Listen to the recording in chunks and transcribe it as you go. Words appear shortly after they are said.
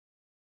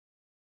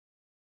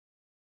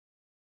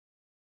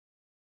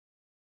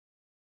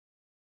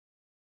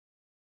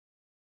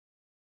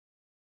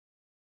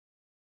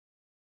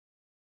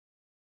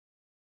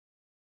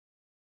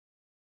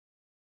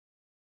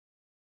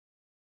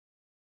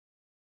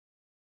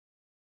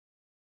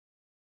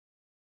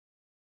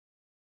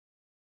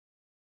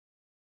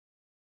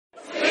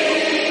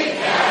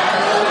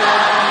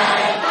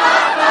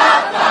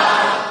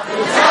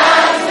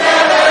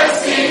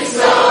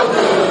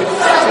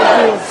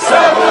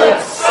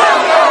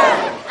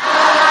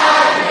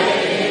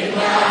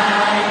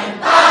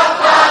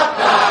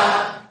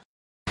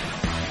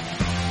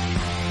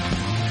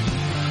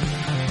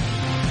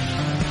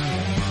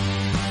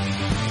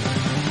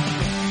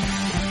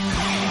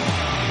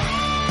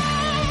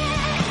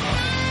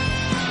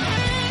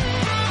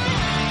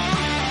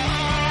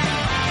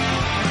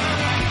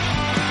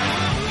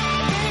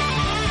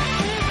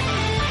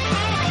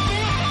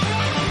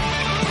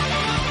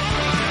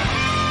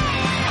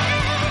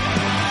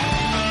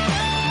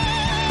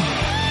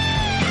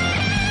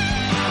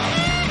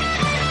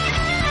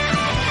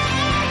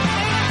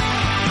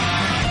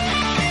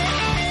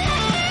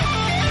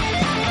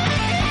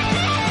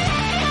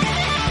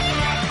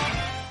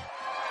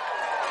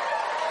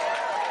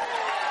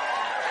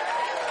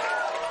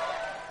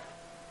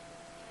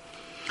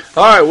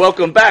All right,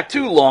 welcome back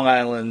to Long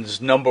Island's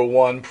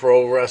 #1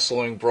 pro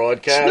wrestling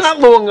broadcast. It's not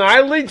Long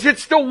Island's,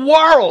 it's the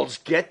world's.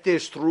 Get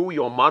this through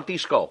your Monty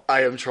skull.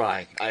 I am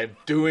trying. I'm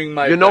doing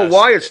my best. You know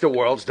why it's the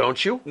world's,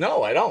 don't you?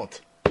 No, I don't.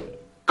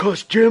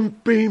 Because Jim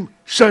Beam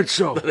said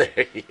so.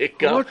 There you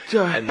go. What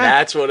the and heck?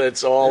 that's what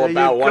it's all There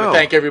about. I you want to go.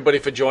 thank everybody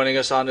for joining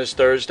us on this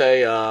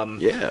Thursday.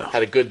 Yeah.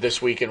 Had a good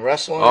This Week in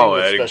Wrestling. Oh,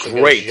 with had a special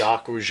great- guest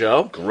Jacques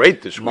Rougeau.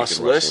 Great this week. Must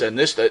listen.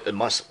 This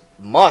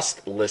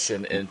must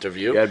listen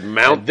interview. Yeah,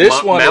 And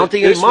this one,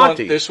 Mounting this and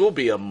Monty. One, this will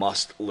be a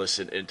must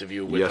listen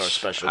interview with Yes, our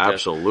special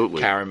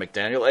absolutely. guest, Karen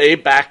McDaniel.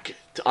 Abe, back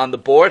on the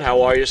board.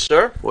 How are you,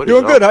 sir? What is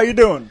Doing up? good. How you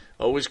doing?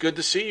 Always good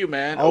to see you,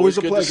 man. Always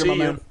a good pleasure, to see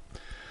my you. man.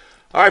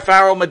 All right,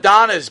 Pharaoh,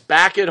 Madonna's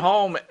back at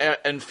home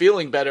and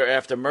feeling better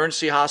after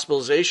emergency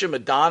hospitalization.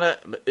 Madonna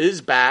is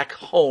back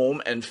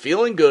home and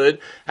feeling good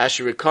as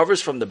she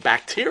recovers from the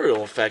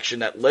bacterial infection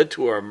that led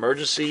to her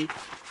emergency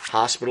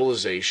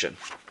hospitalization.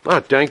 Oh,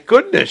 thank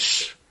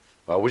goodness.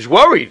 I was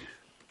worried.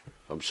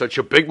 I'm such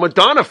a big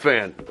Madonna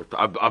fan.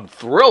 I'm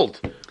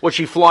thrilled. Was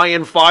she fly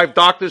in 5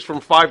 doctors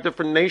from 5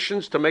 different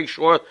nations to make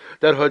sure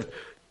that her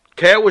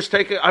care was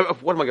taken?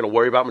 What am I going to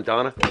worry about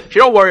Madonna? She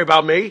don't worry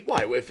about me.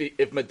 Why?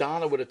 If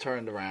Madonna would have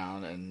turned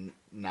around and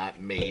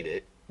not made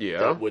it, Yeah.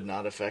 that would not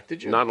have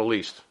affected you? Not in the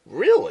least.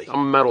 Really?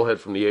 I'm a metalhead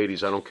from the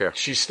 80s. I don't care.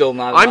 She's still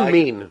not an I'm icon?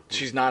 mean.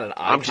 She's not an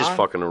icon? I'm just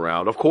fucking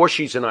around. Of course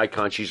she's an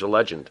icon. She's a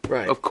legend.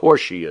 Right. Of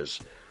course she is.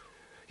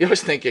 I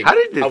was thinking. How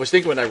did it- I was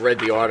thinking when I read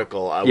the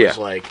article. I Yeah. was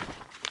like,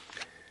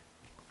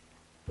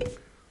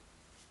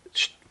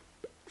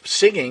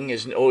 singing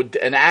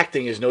and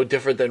acting is no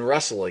different than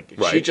wrestling.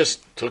 Right. She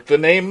just took the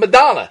name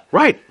Madonna.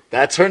 Right.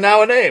 That's her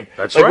now a name.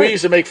 That's like right. We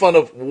used to make fun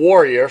of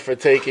Warrior for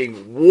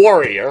taking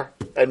Warrior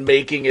and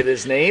making it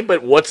his name,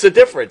 but what's the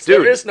difference?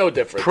 Dude, there is no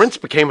difference. Prince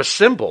became a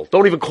symbol.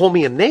 Don't even call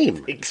me a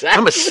name. Exactly.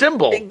 I'm a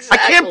symbol. Exactly.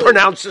 I can't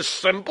pronounce a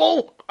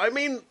symbol. I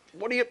mean,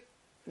 what do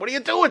you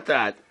do with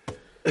that?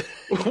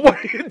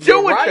 What do you do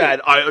You're with right.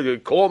 that? You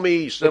call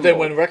me symbol. But then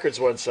when records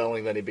weren't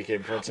selling, then he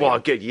became Prince. well,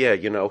 again. yeah,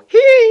 you know,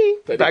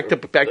 That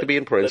back he to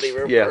being Prince. that he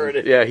Yeah,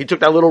 reverted. yeah. He took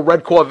that little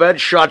red Corvette,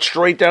 shot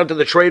straight down to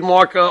the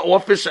trademark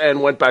office,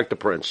 and went back to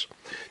Prince.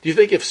 Do you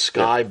think if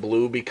Sky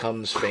Blue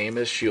becomes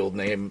famous, she'll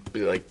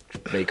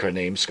make her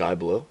name Sky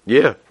Blue?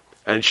 Yeah,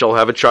 and she'll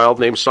have a child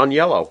named Sun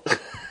Yellow.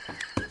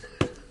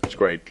 It's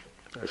great.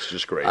 It's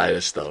just great. I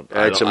just don't.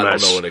 It's I don't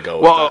mess. know where to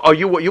go. Well, with that. are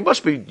you? You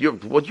must be.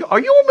 Are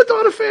you a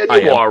Madonna fan? I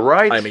You am. are,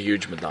 right? I'm a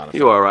huge Madonna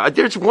fan. You are right.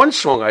 There's one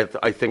song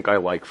I think I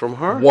like from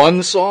her.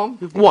 One song?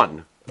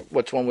 One.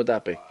 Which one would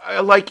that be?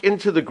 I like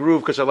Into the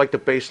Groove because I like the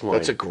bass line.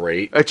 That's a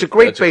great. It's a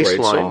great that's bass great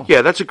line. song.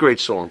 Yeah, that's a great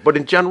song. But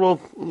in general,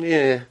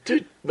 yeah.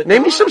 Dude,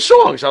 Name me some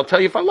songs. I'll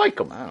tell you if I like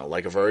them. I don't know,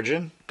 like a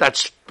Virgin.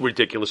 That's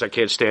ridiculous. I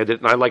can't stand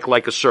it. And I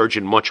like a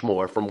Surgeon much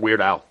more from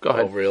Weird Al. Go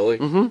ahead. Oh, really?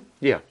 Mm-hmm.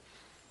 Yeah.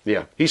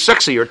 Yeah. He's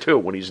sexier, too,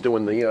 when he's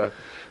doing the,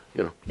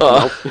 Hold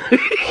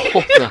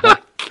on.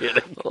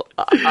 kidding. Or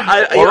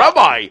Am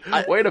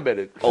I? Wait a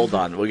minute. Hold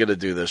on. We're gonna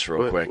do this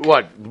real quick.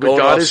 What? Going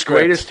off Madonna's script.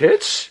 greatest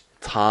hits?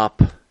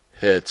 Top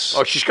hits.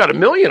 Oh, she's got a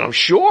million, I'm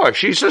sure.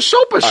 She's a All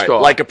superstar.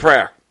 right, like a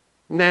prayer.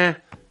 Nah.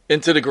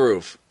 Into the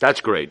Groove.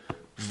 That's great.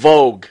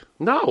 Vogue.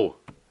 No.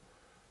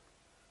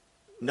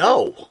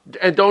 No.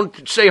 And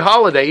don't say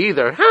Holiday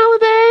either.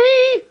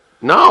 Holiday?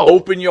 No.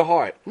 Open Your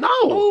Heart. No.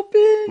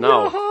 Open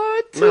No. your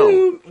heart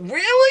to. No.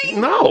 Really?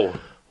 No.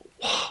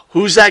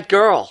 Who's that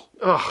girl?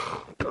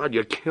 Oh, God,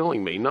 you're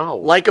killing me. No.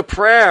 Like a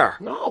prayer.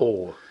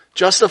 No.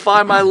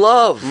 Justify My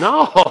Love.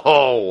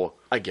 No.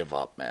 I give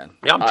up, man.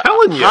 Yeah, I'm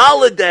telling you.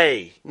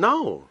 Holiday.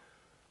 No.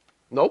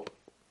 Nope.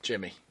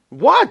 Jimmy.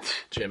 What?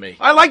 Jimmy.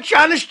 I like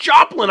Janis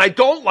Joplin. I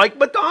don't like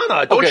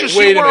Madonna. Don't Okay, you see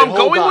wait a where minute, I'm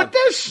hold going on. with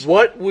this?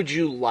 What would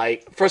you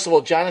like? First of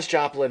all, Janis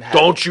Joplin had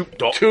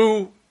Don't.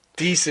 two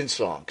decent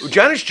songs.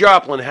 Janis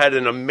Joplin had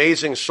an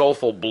amazing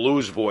soulful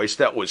blues voice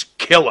that was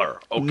killer,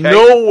 okay?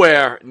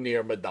 Nowhere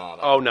near Madonna.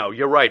 Oh, no,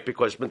 you're right,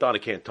 because Madonna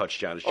can't touch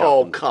Janis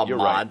Oh, Joplin. come You're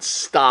on. right.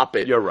 Stop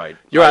it. You're right.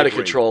 You're I out of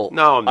agree. control.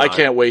 No, I'm I not.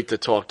 can't wait to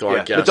talk to our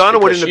Yeah. guest. Madonna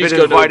because wouldn't have she's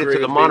been gonna invited agree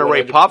to the with me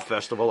Monterey 100%. Pop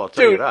Festival, I'll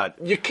tell you Dude, that.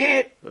 you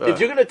can't. If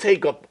you're going to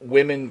take up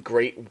women,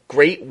 great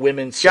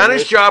women singers,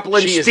 Janis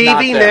Joplin, she is not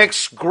Stevie there.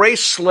 Nicks,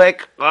 Grace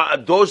Slick,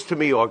 those to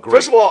me are great.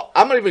 First of all,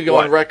 I'm not even going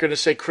What? on record to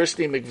say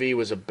Christine McVie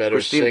was a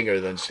better singer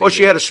than Stevie. Well,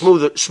 she had a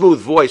Nicks.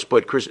 smooth voice,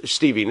 but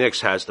Stevie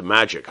Nicks has the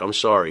magic. I'm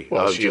sorry.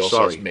 Well, I'm she just also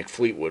sorry. has Mick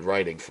Fleetwood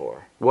writing for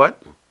her.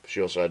 What?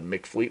 She also had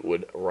Mick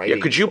Fleetwood writing.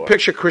 Yeah, could you for her.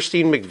 picture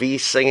Christine McVie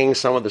singing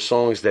some of the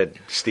songs that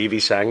Stevie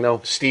sang,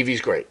 though?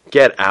 Stevie's great.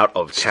 Get out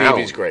of town.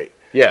 Stevie's great.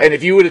 Yeah. And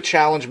if you were to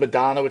challenge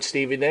Madonna with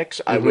Stevie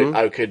Nicks, I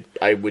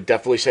would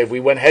definitely say if we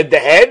went head to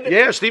head.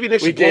 Yeah, Stevie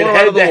Nicks We is blowing did her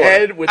out of the head to water.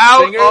 head with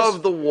out singers,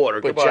 of the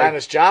water. But Goodbye.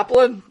 Janis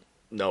Joplin,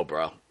 no,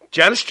 bro.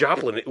 Janis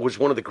Joplin was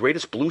one of the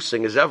greatest blues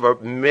singers ever,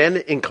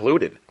 men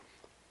included.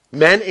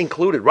 Men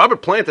included.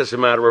 Robert Plant, as a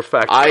matter of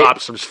fact,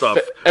 copped some stuff.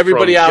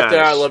 Everybody from out Janice.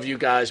 there, I love you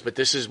guys, but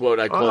this is what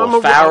I call I'm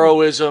a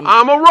Pharaohism.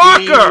 I'm a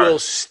rocker. He will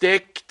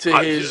stick to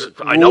his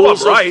I know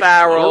rules I'm right. of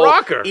Pharaoh, I'm a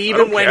rocker.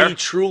 even when he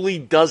truly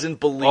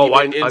doesn't believe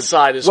it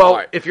inside his well,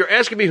 heart. if you're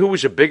asking me who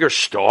was a bigger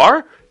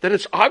star, then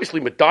it's obviously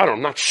Madonna.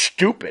 I'm not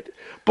stupid.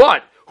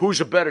 But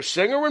who's a better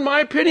singer, in my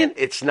opinion?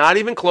 It's not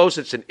even close.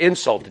 It's an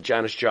insult to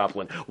Janis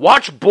Joplin.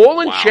 Watch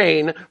Ball and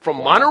Chain from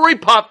Monterey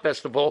Pop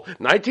Festival,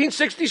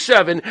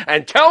 1967,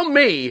 and tell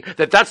me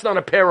that that's not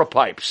a pair of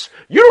pipes.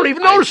 You don't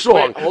even know the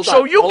song,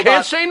 so you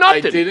can't say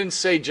nothing. I didn't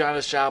say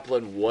Janis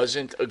Joplin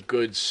wasn't a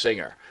good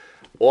singer.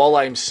 All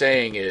I'm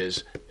saying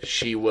is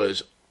she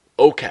was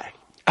okay.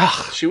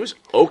 She was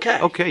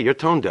okay. Okay, you're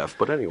tone deaf,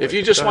 but anyway. If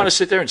you just want to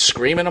sit there and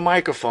scream in a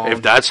microphone,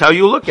 if that's how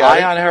you look at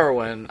it. High on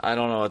heroin, I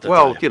don't know what to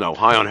tell Well, you.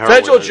 high on heroin.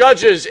 Federal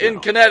judges in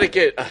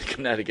Kentucky,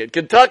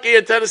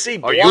 and Tennessee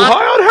blocked you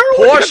high on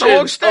heroin?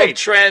 portions of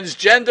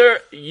transgender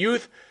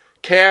youth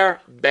care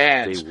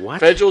bans. They what?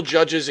 Federal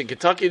judges in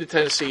Kentucky and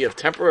Tennessee have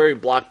temporarily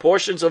blocked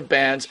portions of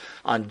bans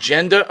on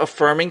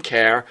gender-affirming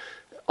care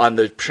on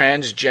the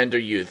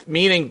transgender youth,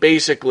 meaning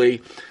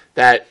basically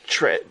that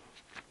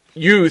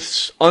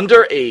youths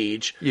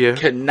underage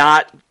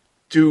cannot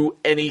do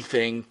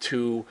anything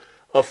to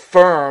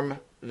affirm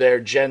their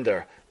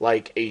gender,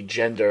 like a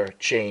gender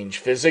change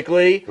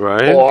physically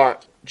or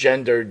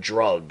gender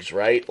drugs,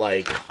 right?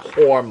 Like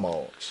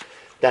hormones.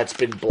 That's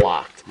been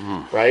blocked,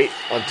 right?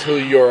 Until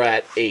you're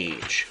at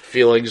age.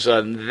 Feelings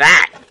on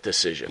that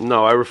decision?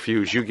 No, I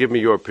refuse. You give me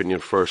your opinion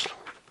first.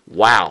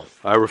 Wow,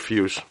 I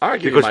refuse. I'll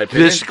give you my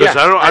opinion. Because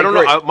I don't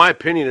know. My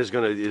opinion is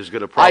gonna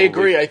probably. I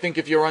agree. I think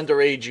if you're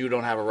underage, you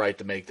don't have a right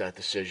to make that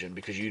decision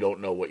because you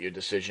don't know what your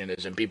decision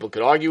is, and people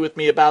could argue with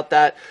me about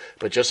that.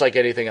 But just like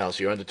anything else,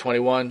 you're under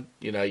 21.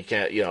 You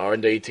can't. Or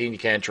under 18, you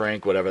can't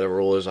drink. Whatever the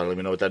rule is, I don't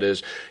even know what that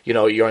is.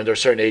 You're under a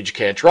certain age, you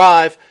can't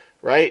drive.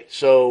 Right.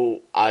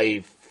 So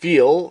I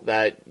feel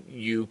that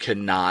you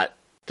cannot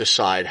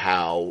decide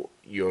how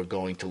you're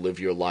going to live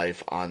your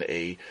life on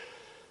a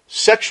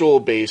sexual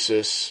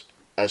basis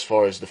as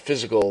far as the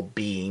physical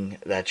being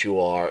that you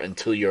are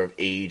until you're of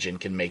age and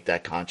can make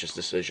that conscious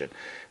decision.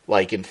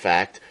 Like, in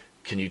fact,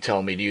 can you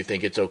tell me, do you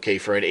think it's okay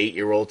for an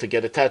 8-year-old to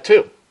get a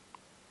tattoo?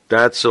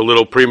 That's a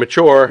little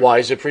premature. Why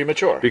is it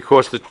premature?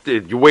 Because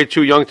you're way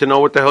too young to know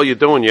what the hell you're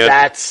doing yet.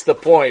 That's the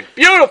point.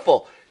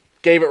 Beautiful.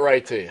 Gave it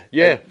right to you.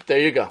 Yeah. And there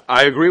you go.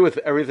 I agree with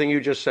everything you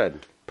just said.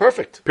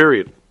 Perfect.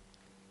 Period.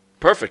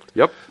 Perfect.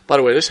 Yep. By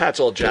the way, this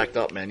hat's all jacked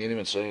up, man. You didn't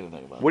even say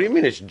anything about it. What do you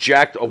mean it's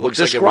jacked? It looks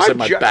like it was in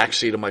my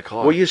backseat of my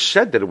car. Well, you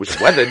said that it was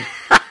weathered.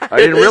 I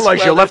didn't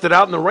realize you left it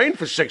out in the rain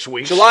for 6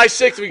 weeks. July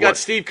 6th, we got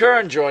Steve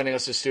Kern joining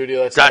us in the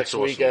studio. That's next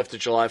awesome. week after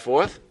July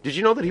 4th. Did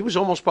you know that he was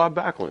almost Bob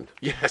Backlund?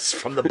 Yes,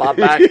 from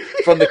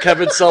the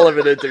Kevin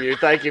Sullivan interview.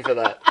 Thank you for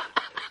that.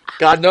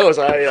 God knows,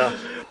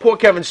 Poor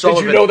Kevin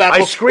Sullivan. Did you know that?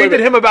 I screamed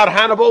at him about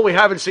Hannibal. We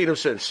haven't seen him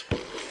since.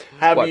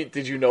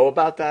 Did you know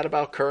about that,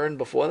 about Kern,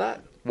 before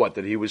that? What,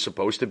 that he was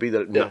supposed to be?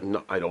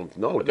 No, I don't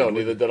know. No,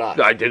 neither did I.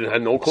 I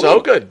had no clue.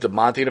 So good. The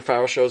Monte The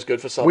Pharaoh show is good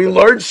for something. We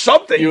learned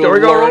something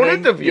during our own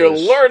interviews. You're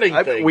learning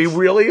things. We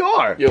really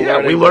are.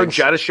 We learned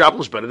Janis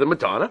Joplin's better than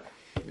Madonna.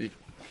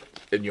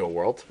 In your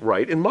world?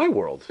 Right, in my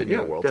world. In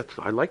your world.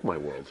 I like my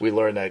world. We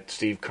learned that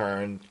Steve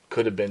Kern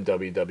could have been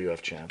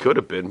WWF champ. Could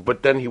have been,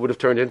 but then he would have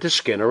turned into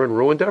Skinner and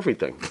ruined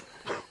everything.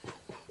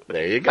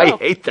 There you go. I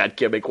hate that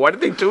gimmick. Why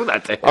did they do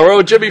that to him? Our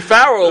own Jimmy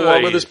Farrell,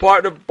 along with his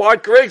partner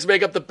Bart Griggs,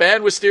 make up the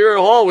band Wisteria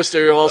Hall.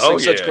 Wisteria Hall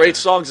sings such great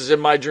songs as In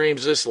My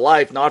Dreams, This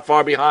Life, Not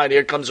Far Behind,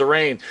 Here Comes the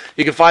Rain.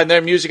 You can find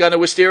their music on the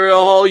Wisteria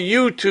Hall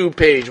YouTube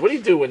page. What do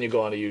you do when you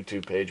go on a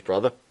YouTube page,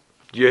 brother?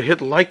 You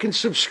hit like and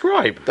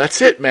subscribe.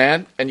 That's it,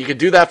 man. And you can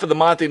do that for the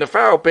Monte The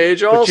Pharaoh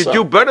page also. But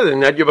you do better than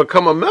that. You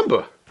become a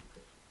member.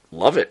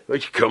 Love it.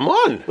 Come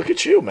on. Look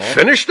at you, man.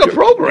 Finish the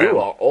program. You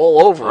are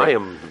all over it. I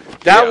am.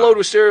 Download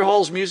Wisteria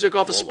Hall's music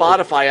off of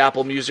Spotify,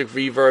 Apple Music,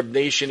 Reverb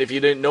Nation. If you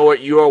didn't know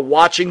it, you are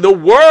watching the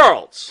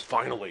world's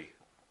finally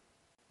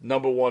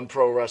 #1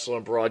 pro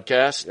wrestling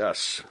broadcast.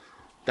 Yes.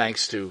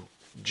 Thanks to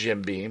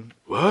Jim Beam.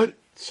 What?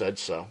 Said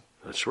so.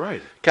 That's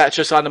right. Catch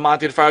us on the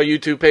Monte The Pharaoh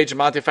YouTube page and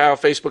Monte The Pharaoh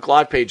Facebook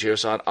Live page. Hear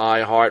us on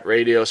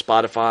iHeartRadio,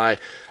 Spotify,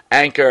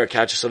 Anchor.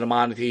 Catch us on the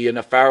Monte and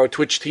the Pharaoh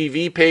Twitch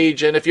TV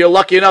page. And if you're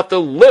lucky enough to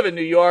live in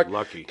New York,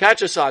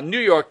 catch us on New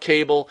York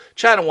Cable,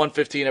 Channel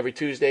 115 every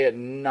Tuesday at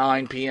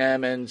 9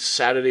 p.m. and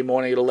Saturday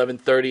morning at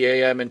 11:30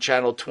 a.m. and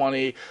Channel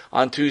 20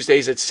 on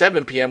Tuesdays at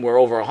 7 p.m. where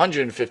over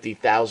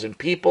 150,000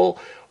 people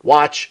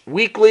watch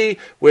weekly,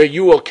 where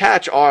you will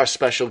catch our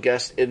special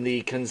guest in the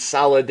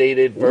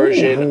consolidated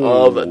version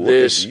of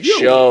this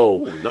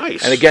show. Ooh,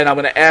 nice. And again, I'm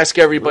going to ask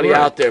everybody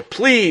out there,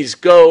 please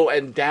go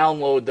and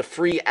download the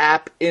free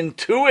app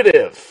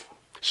Intuitive.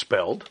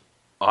 Spelled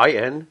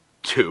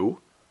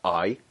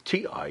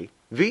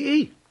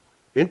IN2ITIVE.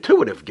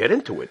 Intuitive. Get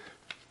into it.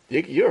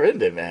 You're in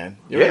there, man.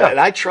 And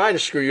I try to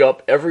screw you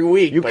up every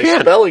week by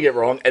spelling it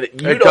wrong. And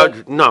you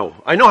don't. No,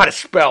 I know how to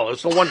spell.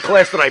 It's the one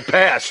class that I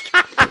passed.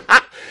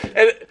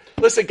 And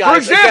listen,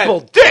 guys. For example,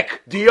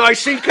 Dick,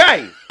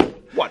 D-I-C-K.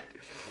 What?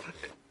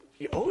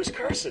 You always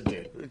cursing,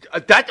 dude.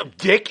 That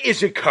dick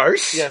is a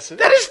curse? Yes, it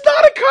That is. is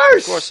not a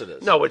curse. Of course it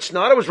is. No, it's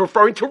not. I was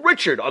referring to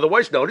Richard,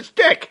 otherwise known as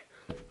Dick.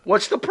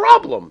 What's the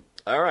problem?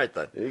 All right,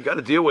 then. You got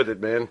to deal with it,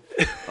 man.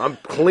 I'm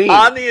clean.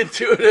 On the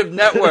Intuitive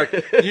Network,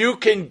 you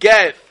can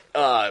get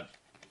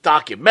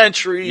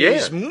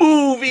documentaries,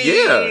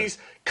 movies,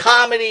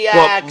 comedy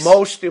acts. But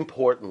most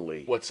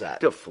importantly, What's that?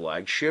 The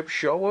flagship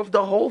show of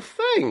the whole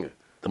thing.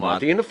 The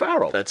Monte and the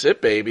Pharaoh. That's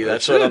it, baby.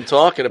 That's That's what it. I'm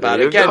talking about.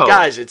 There you Again, go.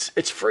 guys, it's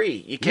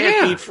free. You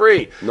can't beat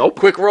free. Nope.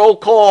 Quick roll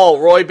call.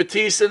 Roy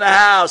Batiste in the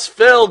house.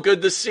 Phil,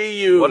 good to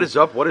see you. What is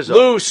up? What is up?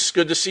 Luce,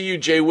 good to see you.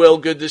 Jay Will,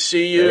 good to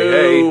see you.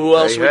 Hey. Who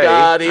else Hey, we hey.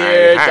 got here?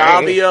 Hey,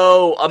 hey.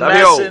 Davio, a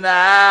mess Davio. in the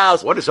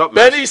house. What is up,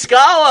 mess? Benny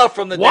Scala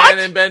from the What? Dan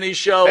and Benny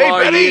Show Hey,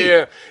 are Benny.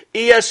 here.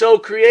 ESO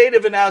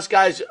Creative in the house,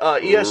 guys.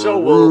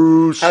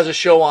 ESO has a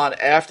show on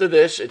after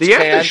this. It's The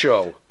after canned,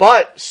 show.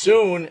 but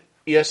soon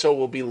ESO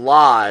will be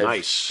live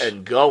Nice.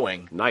 and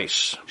going.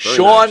 Nice. Very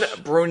Sean nice.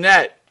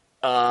 Brunette,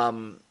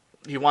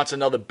 he wants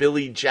another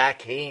Billy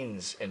Jack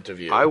Haynes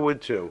interview. I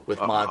would too. With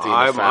Monte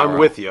and the Pharaoh. I'm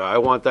with you. I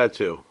want that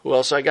too. Who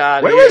else I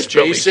got Where here? is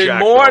Billy Jason Jack,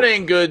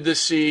 Morning, good to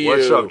see you.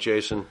 What's up,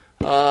 Jason?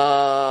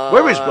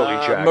 Where is Billy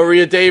Jack?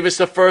 Maria Davis,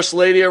 the First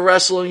Lady of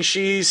Wrestling.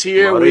 She's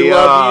here. We Maria.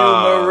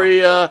 love you,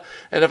 Maria.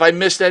 And if I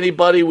missed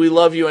anybody, we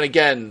love you. And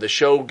again, the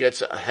show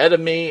gets ahead of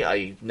me.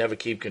 I never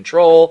keep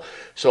control.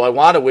 So I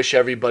want to wish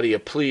everybody a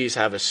please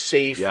have a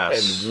safe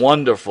and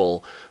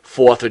wonderful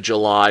 4th of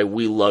July.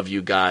 We love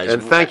you guys.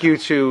 And thank you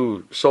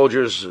to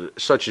soldiers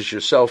such as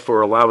yourself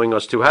for allowing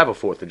us to have a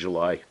 4th of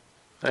July.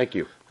 Thank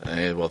you.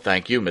 Well,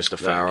 thank you, Mr.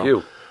 Pharaoh. Thank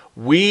you.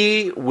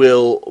 We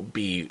will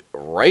be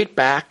right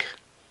back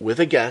with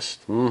a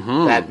guest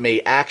that may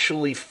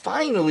actually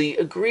finally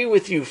agree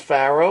with you,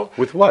 Pharaoh.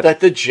 With what? That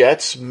the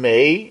Jets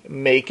may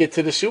make it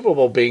to the Super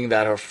Bowl, being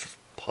that her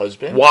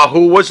husband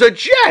Wahoo was a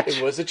Jet.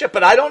 It was a Jet.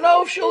 But I don't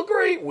know if she'll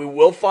agree. We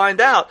will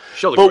find out.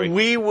 She'll but agree.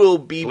 we will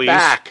be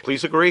back.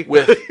 Please agree.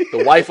 With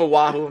the wife of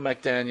Wahoo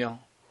McDaniel,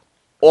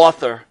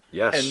 author,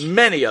 Yes. and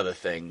many other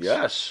things.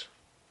 Yes.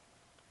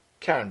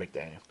 Karen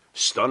McDaniel.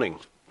 Stunning.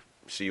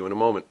 See you in a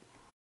moment.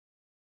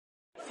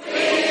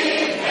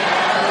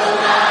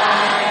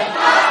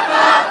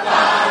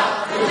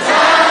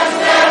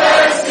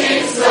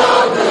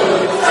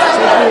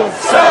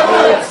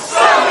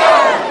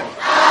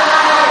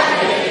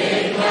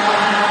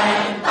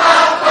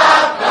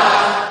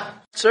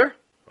 Sir?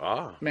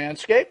 Ah.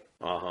 Manscaped?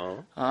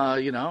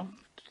 Uh-huh.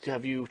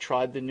 Have you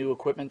tried the new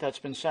equipment that's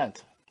been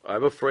sent?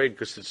 I'm afraid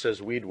because it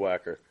says Weed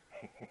Whacker.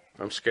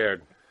 I'm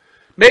scared.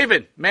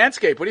 Maven,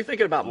 Manscaped, what are you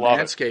thinking about Love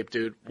it. Manscaped,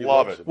 dude?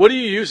 Love it. What do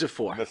you use it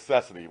for?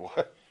 Necessity.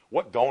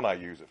 What don't I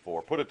use it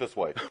for? Put it this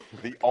way.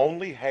 The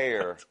only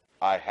hair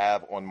I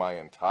have on my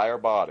entire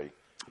body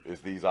is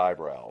these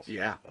eyebrows.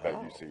 Yeah. That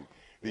you see.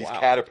 These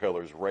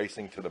caterpillars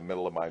racing to the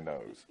middle of my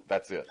nose.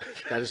 That's it.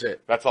 That is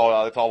it. That's all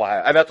I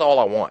have. And that's all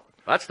I want.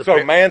 That's the So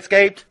big-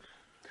 Manscaped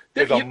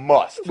is a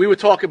must. We were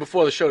talking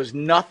before the show. There's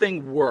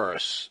nothing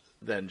worse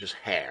than just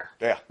hair.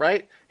 Yeah.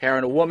 Right? Hair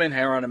on a woman,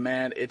 hair on a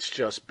man. It's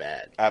just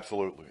bad.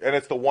 Absolutely. And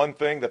it's the one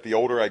thing that the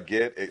older I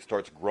get, it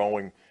starts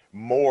growing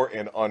more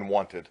in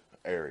unwanted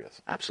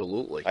areas.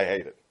 Absolutely. I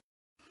hate it.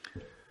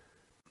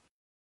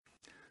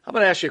 I'm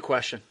going to ask you a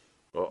question.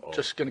 Uh-oh.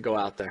 Just going to go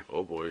out there.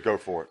 Oh, boy. Go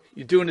for it.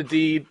 You're doing a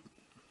deed.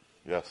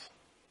 Yes.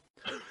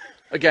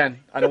 Again,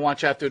 I don't want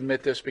you to have to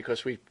admit this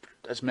because we,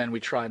 as men, we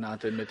try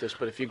not to admit this.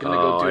 But if you're going to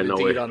Oh, go I do know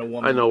the deed where- on a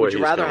woman, I know where would you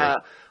he's rather going.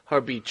 have her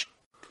be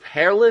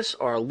hairless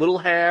or a little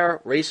hair,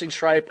 racing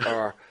stripe,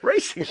 or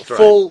Racing stripe.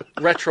 full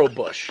retro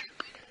bush?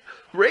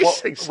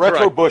 Racing Well, stripe.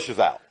 Retro Bush is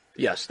out.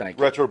 Yes, thank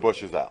you. Retro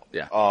Bush is out.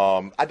 Yeah.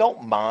 I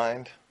don't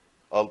mind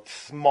a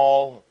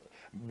small,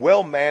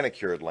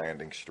 well-manicured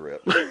landing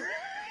strip.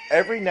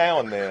 Every now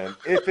and then,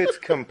 if it's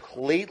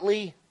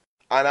completely,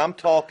 and I'm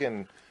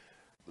talking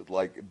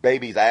like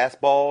baby's ass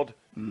bald,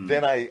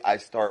 then I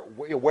start,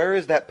 where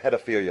is that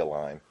pedophilia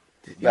line?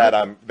 I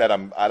don't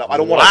want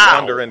to Wow.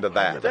 wander into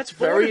that. That's thought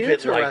very of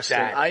it like interesting.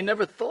 that. I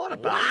never thought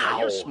about that. Wow.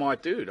 You're a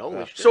smart dude.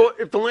 Holy shit. So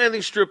if the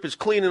landing strip is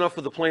clean enough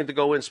for the plane to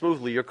go in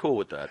smoothly, you're cool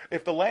with that?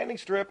 If the landing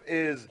strip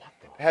has,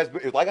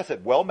 like I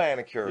said, well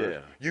manicured, Yeah,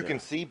 you can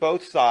see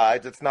both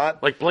sides. It's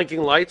not Like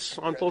blinking lights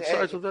on both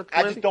sides of that I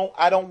landing? just don't.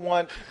 I don't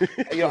want.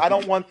 I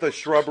don't want the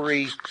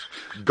shrubbery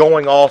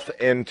going off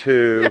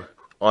into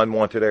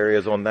unwanted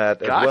areas on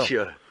that as well.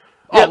 Gotcha.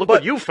 Yeah, Oh, look but-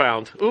 what you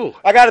found. Ooh.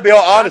 I got to be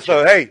all honest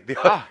though. Hey,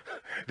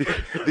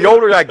 the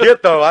older I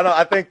get though,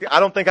 I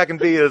don't think I can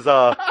be as.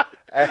 I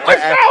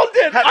found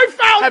it! I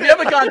found have it! you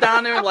ever gone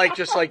down there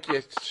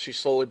and she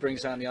slowly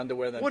brings down the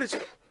underwear? Then What is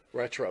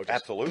retro? Just,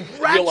 Absolutely.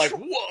 You're like,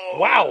 whoa!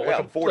 Wow. Yeah,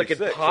 I'm like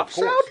 46. it pops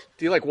of out? course.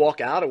 Do you like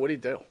walk out or what do you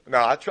do? No,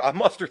 I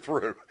muster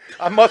through.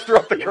 I muster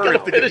up the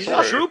courage to get He's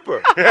a through.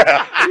 trooper.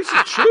 Yeah. He's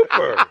a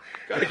trooper.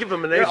 Got to give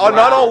him an A. Oh,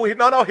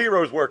 not all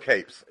heroes wear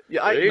capes.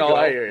 Yeah, There you go.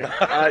 I hear you.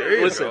 There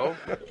you listen, go.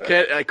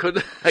 I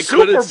couldn't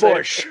Super say.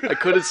 Bush. I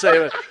couldn't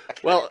say.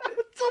 Well,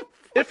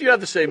 If you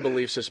have the same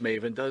beliefs as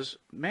Maven does,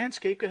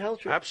 Manscaped could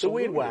help you.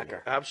 Absolutely. The Weed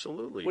Whacker.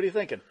 Absolutely. What are you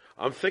thinking?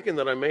 I'm thinking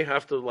that I may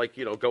have to,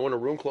 go in a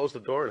room, close the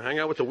door, and hang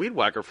out with the Weed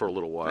Whacker for a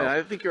little while. Yeah,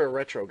 I think you're a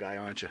retro guy,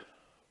 aren't you?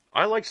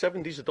 I like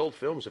 70s adult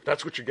films, if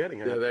that's what you're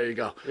getting at. Yeah, there you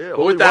go. Yeah,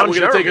 but with that, Ron we're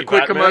going to take Jeremy, a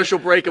quick Batman. commercial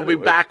break, and we'll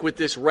be Anyway. back with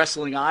this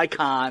wrestling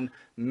icon,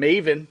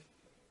 Maven.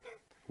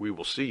 We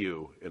will see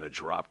you in a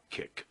drop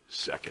kick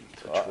second.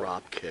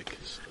 Drop kick.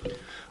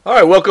 All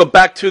right, welcome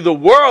back to the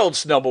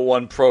world's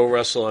 #1 pro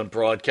wrestling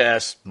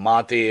broadcast,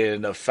 Monte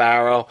and the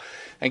Pharaoh.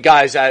 And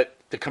guys, at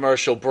the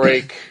commercial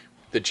break,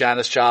 the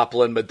Janis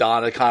Joplin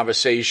Madonna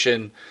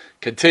conversation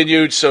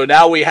continued. So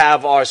now we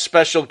have our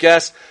special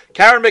guest,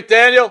 Karen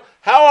McDaniel.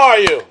 How are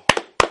you?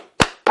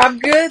 I'm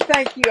good,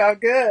 thank you. I'm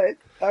good.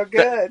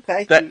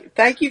 Thank you.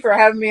 Thank you for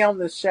having me on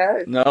the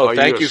show. No,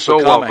 thank you so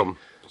for coming. welcome.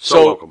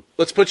 So welcome.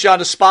 Let's put you on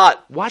the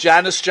spot. What?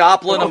 Janis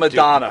Joplin or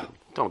Madonna?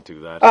 Don't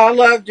do that. I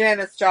love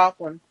Janis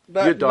Joplin,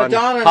 You're but done.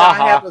 Madonna and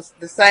Ha-ha. I have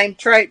the same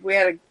trait. We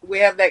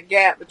have that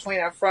gap between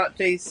our front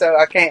teeth, so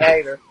I can't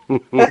hate her.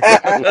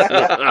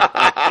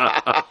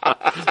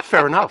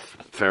 Fair enough.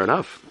 Fair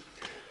enough.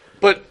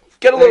 But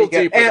get a There little you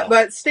go. deeper. though.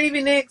 But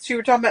Stevie Nicks, you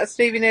were talking about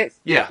Stevie Nicks.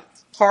 Yeah.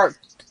 Heart,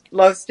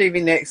 love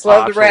Stevie Nicks.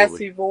 Love the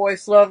Absolutely. raspy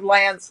voice. Love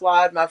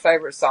Landslide, my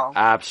favorite song.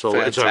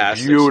 Absolutely. It's a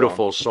Fantastic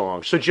beautiful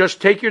song. So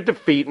just take your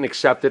defeat and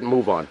accept it and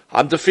move on.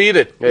 I'm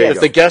defeated. There you If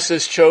go. the guest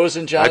has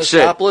chosen Janis That's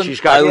it. Joplin,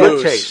 She's got I good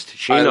lose. taste.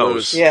 She I knows.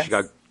 lose. Yes. She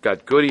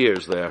got good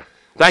ears there.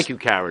 Thank you,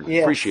 Karen.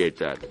 Yes. Appreciate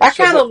that. I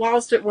kind of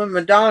lost it when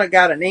Madonna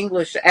got an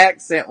English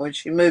accent when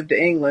she moved to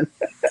England.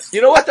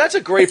 You know what? That's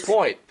a great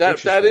point. That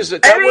was a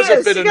bit She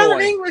got an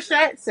annoying. English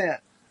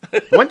accent.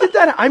 When did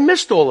that? I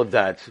missed all of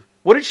that.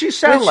 What did she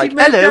sound When like? she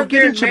moved Hello, up get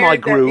there into and my married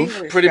that groove.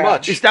 English Pretty guy.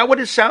 much. Is that what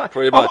it sounds?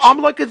 Pretty much. I'm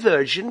like a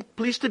virgin.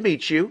 Pleased to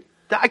meet you.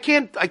 I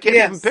can't Yes.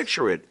 even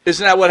picture it.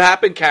 Isn't that what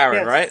happened, Karen,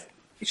 Yes. right?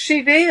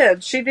 She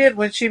did. She did.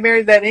 When she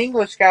married that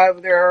English guy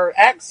over there, her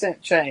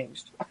accent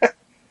changed.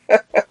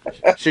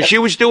 So she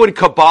was doing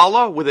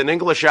Kabbalah with an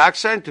English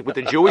accent with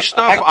the Jewish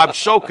stuff. I'm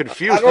so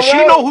confused. I don't Does she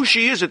know. know who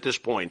she is at this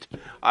point?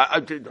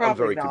 I'm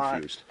very not.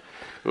 confused.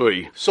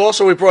 Oy. So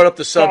also we brought up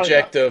the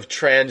subject of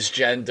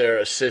transgender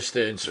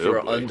assistance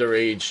for boy.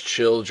 underage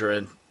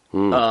children.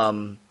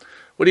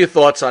 What are your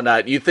thoughts on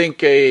that? You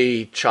think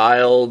a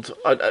child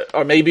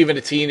or maybe even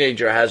a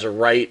teenager has a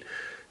right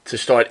to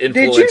start Did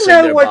influencing you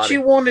know their what body?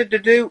 you wanted to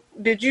do?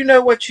 Did you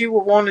know what you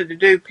wanted to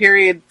do,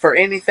 period, for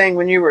anything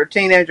when you were a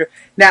teenager?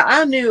 Now,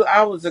 I knew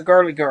I was a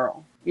girly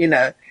girl,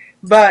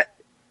 but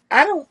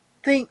I don't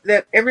think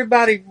that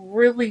everybody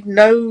really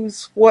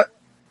knows what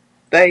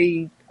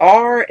they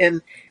are,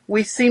 and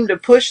we seem to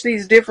push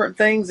these different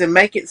things and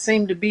make it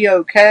seem to be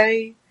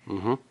okay,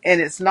 and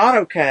it's not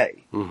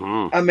okay.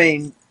 I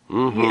mean,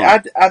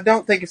 I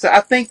don't think it's.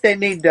 I think they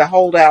need to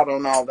hold out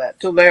on all that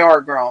till they are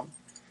grown.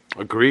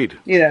 Agreed.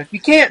 If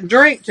you can't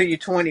drink till you're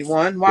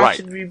 21, why Right.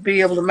 should you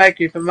be able to make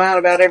your mind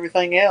about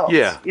everything else?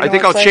 Yeah, You know I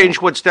think what I'll I'm saying? change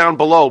what's down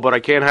below, but I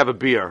can't have a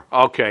beer.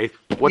 Okay,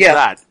 what's Yeah,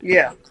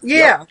 that?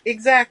 Yeah,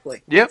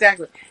 exactly. Yep.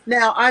 Exactly.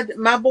 Now,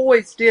 my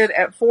boys did,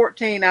 at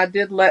 14, I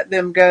did let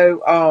them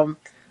go,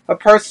 a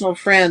personal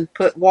friend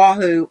put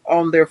Wahoo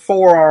on their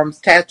forearms,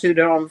 tattooed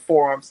it on the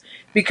forearms,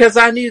 because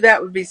I knew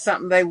that would be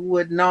something they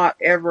would not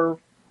ever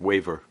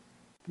Waiver.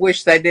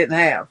 wish they didn't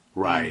have.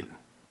 Right.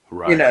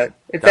 Right.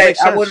 If That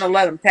makes I sense. wouldn't have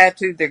let them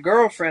tattoo their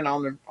girlfriend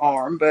on their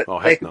arm, but Oh,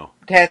 they heck could no.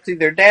 tattoo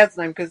their dad's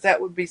name, because that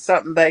would be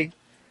something they,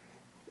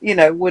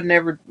 would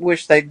never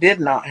wish they did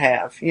not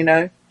have.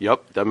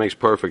 Yep, that makes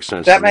perfect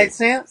sense. That to me. makes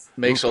sense.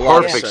 Makes a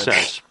lot of Perfect sense.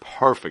 sense.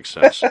 Perfect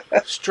sense.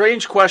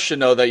 Strange question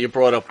though that you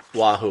brought up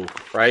Wahoo,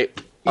 right?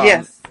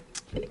 Yes.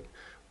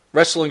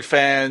 Wrestling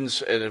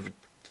fans and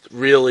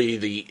really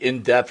the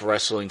in-depth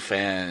wrestling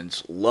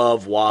fans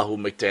love Wahoo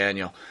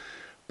McDaniel.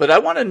 But I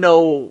want to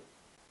know,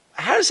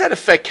 how does that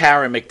affect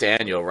Karen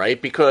McDaniel, right?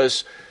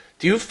 Because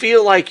do you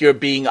feel like you're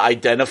being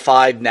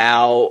identified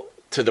now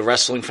to the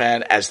wrestling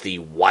fan as the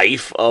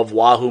wife of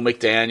Wahoo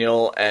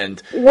McDaniel?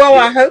 And Well,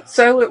 I hope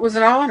so. It was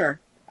an honor.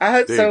 I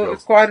hope There so. you It go.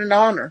 was quite an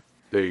honor.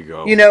 There you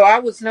go. I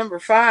was number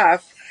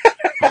 5.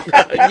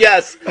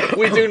 yes,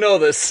 we do know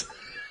this.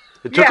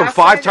 It took him I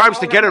 5 say that times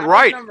all to the get it time.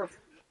 right. I was number-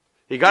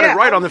 He got Yeah, it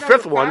right I on the was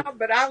 5th number one. 5,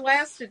 but I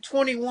lasted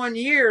 21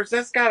 years.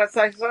 That's got to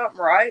say something,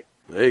 right?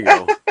 There you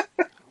go.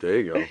 There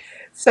you go.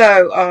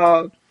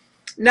 So,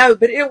 no,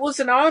 but it was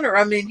an honor.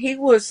 I mean, he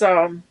was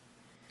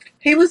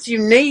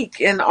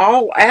unique in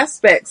all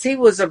aspects. He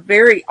was a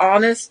very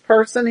honest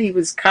person. He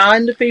was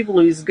kind to people.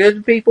 He was good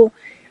to people.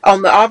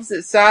 On the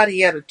opposite side, he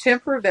had a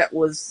temper that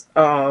was,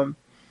 but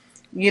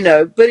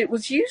it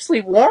was usually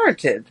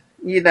warranted.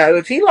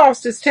 If he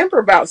lost his temper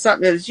about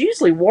something, it was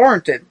usually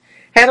warranted.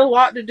 Had a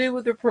lot to do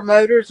with the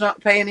promoters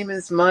not paying him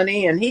his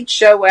money, and he'd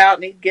show out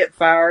and he'd get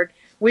fired.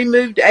 We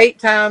moved 8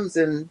 times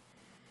in,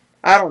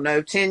 I don't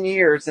know, 10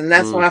 years, and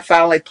that's when I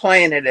finally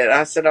planted it.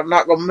 I said, I'm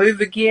not going to move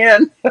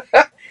again.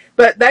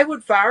 But they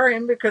would fire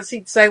him because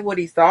he'd say what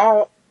he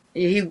thought.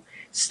 He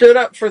stood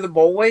up for the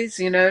boys.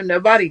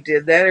 Nobody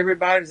did that.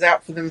 Everybody was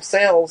out for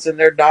themselves and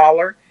their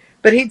dollar.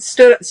 But he'd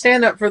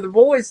stand up for the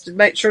boys to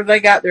make sure they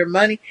got their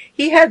money.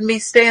 He had me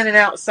standing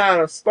outside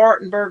of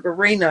Spartanburg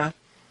Arena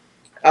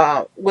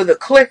with a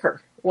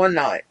clicker one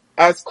night.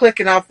 I was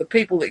clicking off the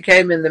people that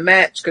came in the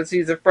match because he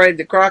was afraid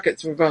the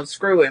Crockett's were going to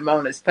screw him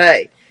on his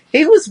pay.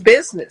 He was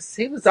business.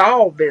 He was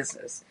all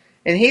business.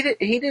 And he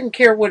didn't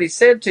care what he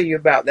said to you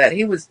about that.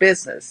 He was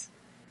business,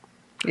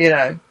 you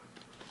know,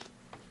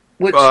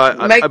 which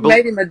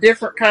made him a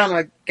different kind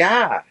of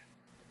guy.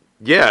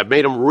 Yeah, it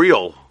made him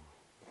real.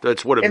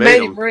 That's what it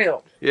made him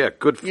real. Yeah,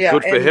 good for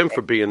him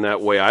for being that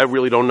way. I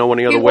really don't know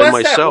any other way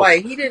myself. He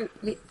was that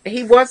way.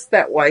 He was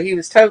that way. He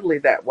was totally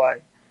that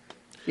way.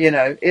 You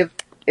know,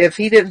 if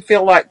he didn't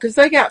feel like, because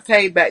they got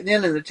paid back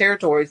then in the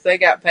territories, they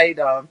got paid,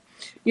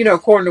 you know,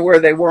 according to where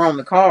they were on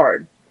the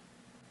card.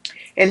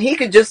 And he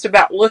could just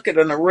about look at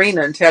an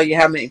arena and tell you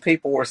how many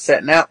people were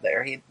sitting out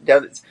there. He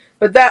does it.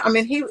 But that, I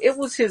mean, it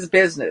was his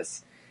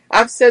business.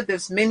 I've said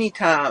this many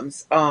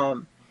times.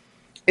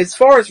 As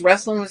far as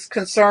wrestling was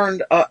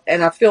concerned,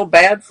 and I feel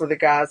bad for the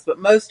guys, but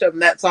most of them,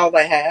 that's all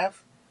they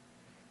have.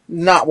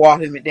 Not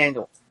Wahoo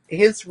McDaniel.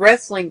 His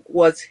wrestling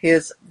was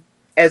his,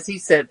 as he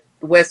said,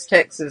 West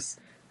Texas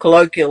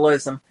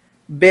colloquialism,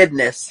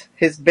 business.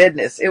 His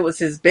business. It was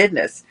his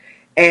business.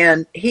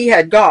 And he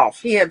had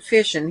golf. He had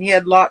fishing. He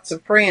had lots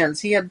of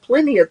friends. He had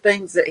plenty of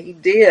things that he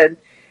did,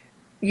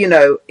 you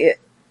know,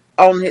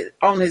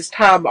 on his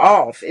time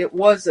off. It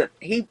wasn't,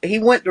 he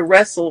went to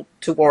wrestle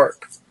to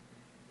work.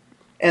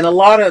 And a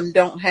lot of them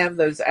don't have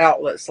those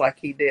outlets like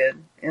he did.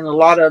 And a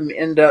lot of them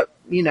end up,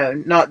 you know,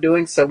 not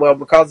doing so well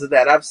because of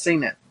that. I've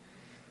seen it,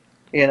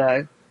 you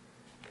know.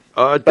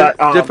 But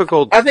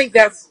difficult. I think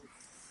that's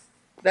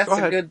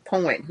a good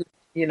point.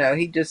 You know,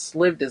 he just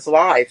lived his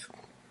life.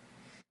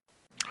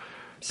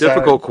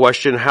 Difficult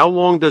question. How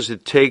long does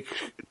it take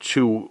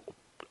to,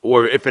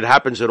 or if it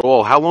happens at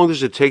all, how long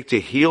does it take to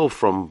heal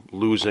from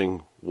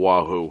losing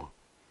Wahoo?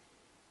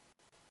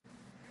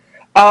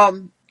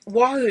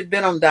 Wahoo had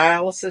been on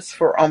dialysis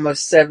for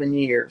almost 7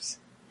 years.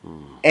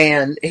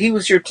 And he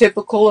was your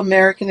typical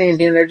American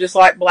Indian. They're just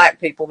like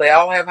black people. They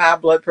all have high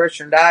blood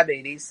pressure and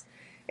diabetes.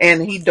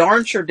 And he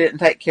darn sure didn't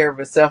take care of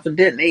himself and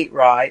didn't eat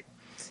right.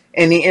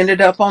 And he ended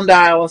up on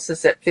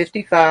dialysis at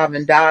 55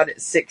 and died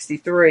at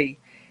 63.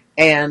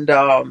 And,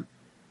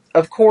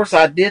 of course,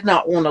 I did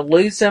not want to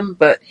lose him,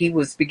 but he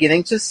was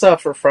beginning to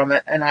suffer from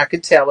it, and I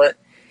could tell it.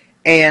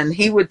 And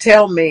he would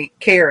tell me,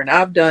 Karen,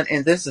 I've done,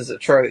 and this is the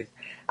truth,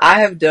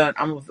 I have done,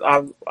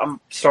 I'm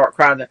start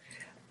crying.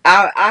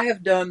 I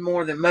have done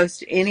more than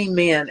most any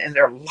men in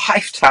their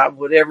lifetime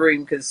would ever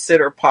even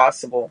consider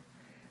possible.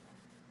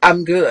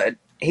 I'm good.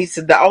 He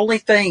said, the only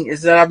thing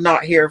is that I'm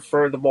not here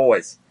for the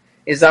boys,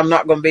 is I'm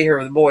not going to be here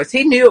for the boys.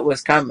 He knew it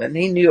was coming.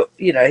 He knew,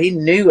 you know, he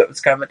knew it was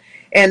coming.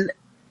 And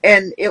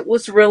it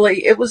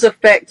was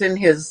affecting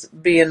his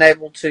being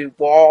able to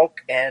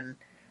walk and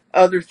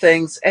other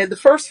things. And the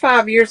first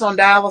 5 years on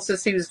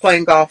dialysis, he was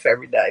playing golf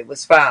every day. It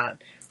was fine.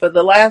 But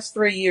the last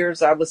 3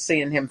 years, I was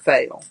seeing him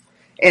fail.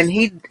 And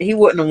he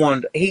wouldn't have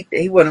wanted,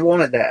 he wouldn't have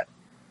wanted that.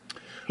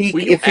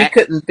 If he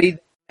couldn't be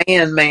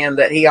the man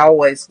that he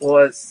always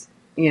was,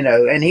 you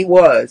know, and he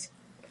was,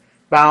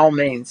 by all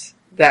means,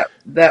 that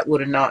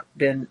would have not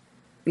been,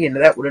 you know,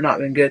 that would have not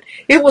been good.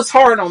 It was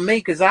hard on me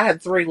because I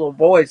had 3 little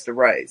boys to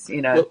raise,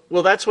 you know.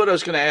 Well, that's what I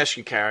was going to ask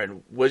you,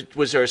 Karen.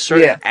 Was there a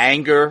certain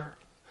anger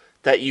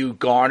that you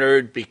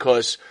garnered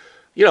because,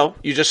 you know,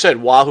 you just said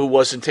Wahoo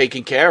wasn't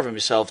taking care of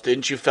himself?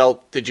 Did you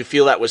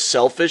feel that was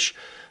selfish?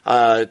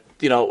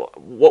 You know,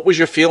 what was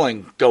your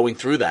feeling going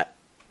through that?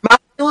 My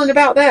feeling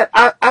about that,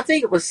 I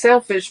think it was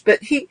selfish,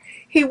 but he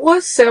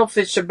was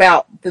selfish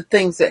about the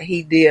things that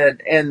he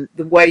did and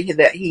the way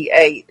that he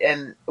ate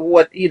and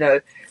what, you know.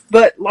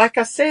 But like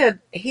I said,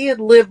 he had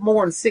lived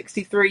more in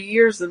 63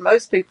 years than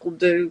most people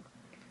do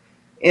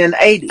in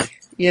 80,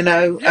 you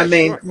know. Yeah, I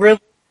mean, sure.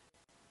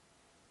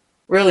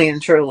 Really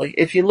and truly,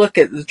 if you look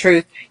at the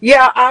truth,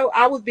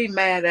 I would be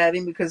mad at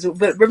him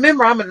but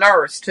remember, I'm a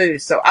nurse too,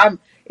 so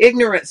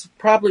ignorance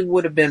probably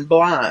would have been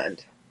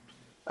blind.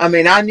 I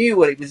mean, I knew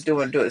what he was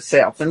doing to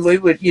himself, and we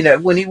would, you know,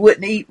 when he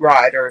wouldn't eat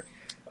right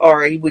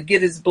or he would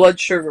get his blood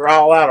sugar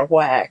all out of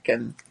whack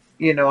and,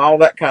 you know, all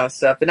that kind of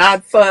stuff. And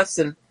I'd fuss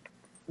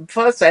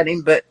at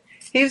him, but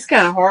he was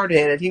kind of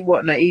hard-headed. He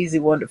wasn't an easy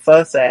one to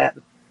fuss at,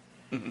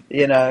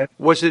 you know.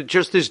 Was it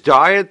just his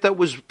diet that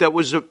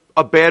was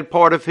a bad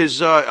part of his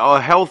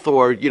health,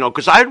 or, you know,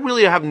 because I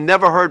really have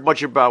never heard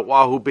much about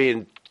Wahoo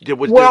being, there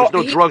was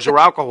no drugs or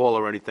alcohol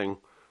or anything,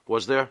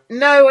 was there?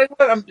 No,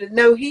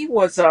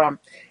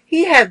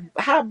 he had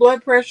high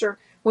blood pressure.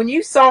 When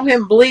you saw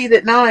him bleed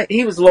at night,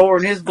 he was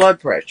lowering his blood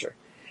pressure.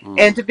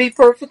 And to be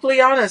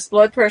perfectly honest,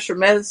 blood pressure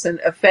medicine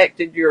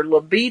affected your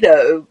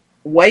libido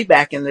way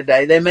back in the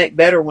day. They make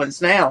better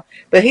ones now,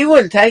 but he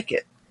wouldn't take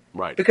it,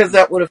 right? Because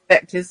that would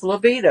affect his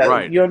libido.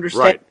 Right. You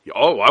understand? Right.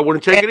 Oh, I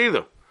wouldn't take it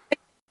either.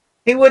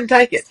 He wouldn't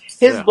take it.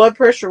 His blood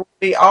pressure would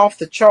be off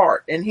the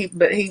chart, and he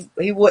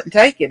wouldn't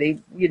take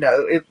it.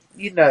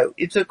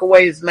 It took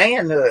away his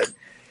manhood,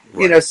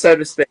 right, you know, so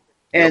to speak.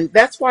 And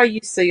that's why you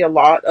see a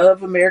lot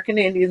of American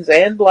Indians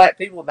and black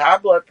people with high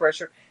blood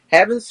pressure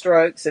having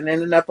strokes and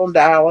ending up on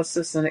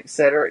dialysis and et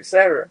cetera, et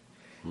cetera.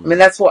 I mean,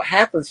 that's what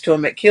happens to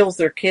them. It kills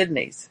their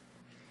kidneys,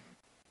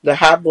 the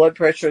high blood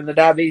pressure and the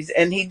diabetes.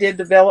 And he did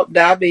develop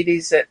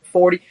diabetes at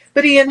 40,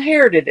 but he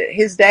inherited it.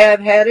 His dad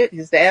had it.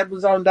 His dad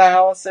was on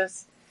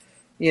dialysis.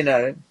 You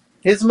know,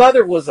 his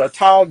mother was a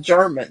tall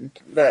German,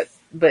 but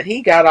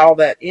he got all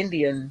that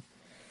Indian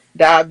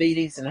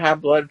diabetes and high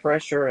blood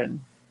pressure,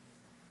 and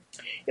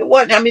it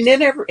wasn't. I mean,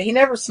 he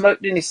never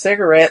smoked any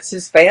cigarettes.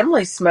 His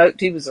family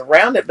smoked. He was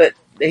around it, but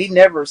he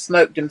never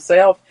smoked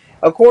himself.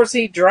 Of course,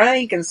 he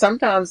drank, and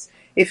sometimes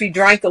if he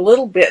drank a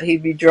little bit,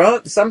 he'd be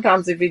drunk.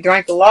 Sometimes if he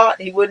drank a lot,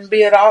 he wouldn't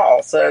be at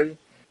all. So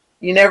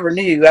you never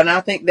knew. And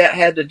I think that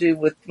had to do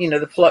with,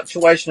 the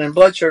fluctuation in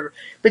blood sugar.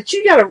 But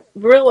you got to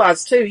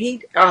realize too,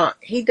 he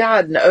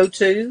died in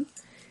 '02,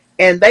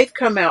 and they've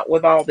come out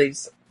with all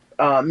these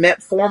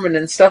metformin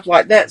and stuff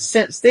like that.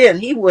 Since then,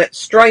 he went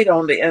straight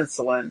on to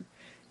insulin.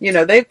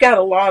 They've got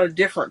a lot of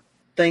different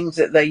things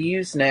that they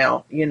use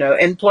now,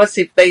 and plus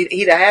if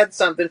he'd had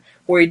something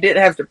where he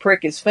didn't have to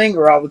prick his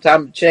finger all the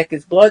time to check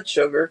his blood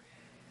sugar,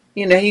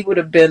 he would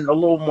have been a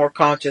little more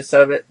conscious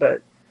of it.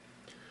 But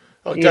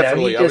oh,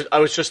 definitely. I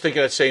was just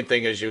thinking the same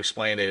thing as you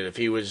explained it. If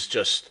he was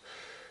just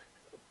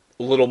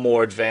a little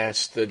more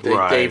advanced,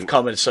 they've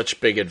come in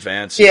such big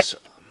advances. Yeah,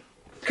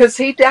 because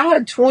he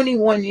died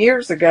 21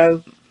 years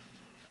ago.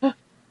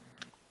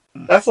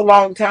 That's a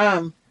long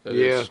time. It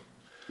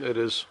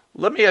is.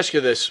 Let me ask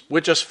you this.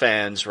 We're just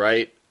fans,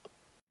 right?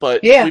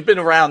 But yeah, we've been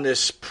around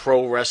this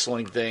pro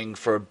wrestling thing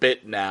for a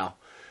bit now.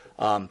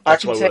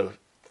 That's why we're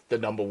the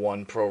number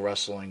one pro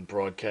wrestling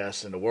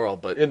broadcast in the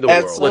world. But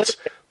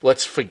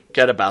let's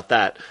forget about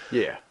that.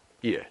 Yeah.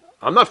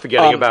 I'm not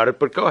forgetting about it,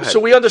 but go ahead. So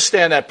we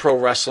understand that pro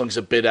wrestling's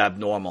a bit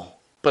abnormal.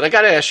 But I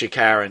got to ask you,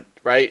 Karen,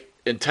 right?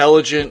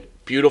 Intelligent,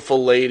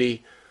 beautiful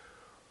lady.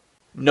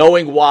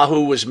 Knowing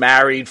Wahoo was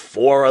married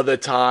 4 other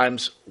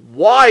times,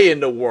 why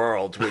in the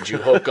world would you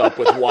hook up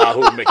with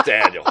Wahoo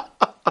McDaniel?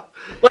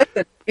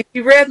 Listen, if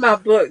you read my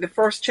book, the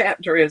first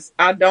chapter is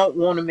I don't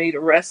want to meet a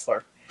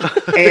wrestler.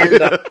 And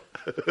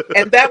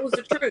that was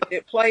the truth.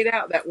 It played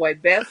out that way.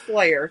 Beth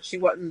Flair, she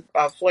wasn't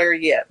Flair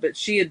yet, but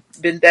she had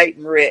been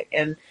dating Rick,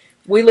 and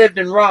we lived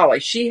in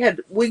Raleigh.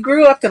 We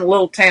grew up in a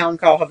little town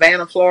called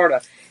Havana,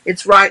 Florida.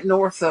 It's right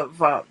north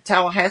of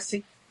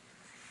Tallahassee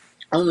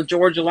on the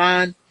Georgia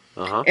line.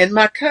 Uh-huh. And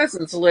my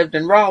cousins lived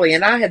in Raleigh,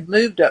 and I had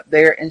moved up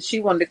there, and she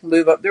wanted to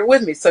move up there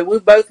with me. So we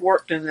both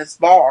worked in this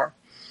bar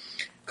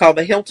called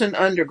the Hilton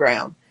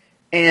Underground.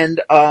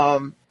 And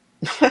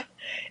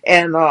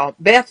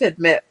Beth had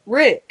met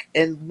Rick,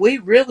 and we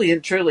really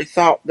and truly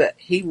thought that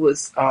he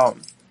was,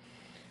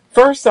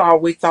 first of all,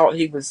 we thought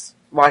he was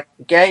like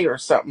gay or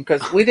something,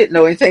 because we didn't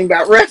know anything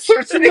about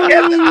wrestlers, and we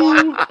didn't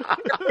know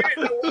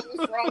what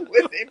was wrong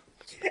with him.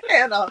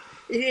 And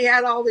he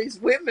had all these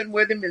women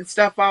with him and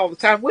stuff all the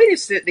time. We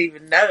just didn't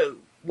even know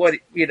we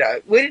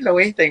didn't know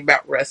anything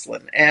about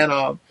wrestling. And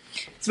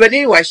but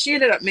anyway, she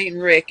ended up meeting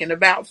Rick, and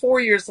about 4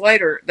 years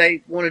later,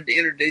 they wanted to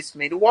introduce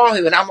me to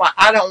Wahoo. And I'm like,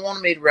 I don't want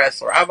to meet a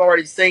wrestler. I've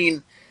already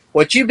seen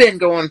what you've been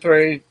going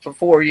through for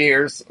 4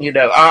 years.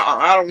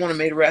 I don't want to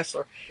meet a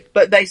wrestler.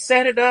 But they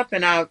set it up,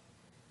 and I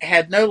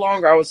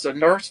was a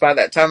nurse by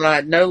that time, and I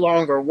had no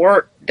longer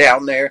worked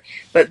down there.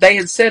 But they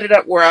had set it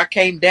up where I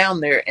came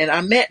down there, and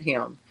I met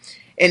him.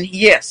 And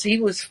yes, he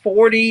was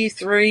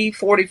 43,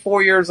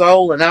 44 years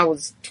old, and I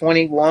was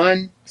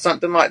 21,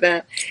 something like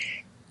that.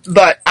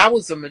 But I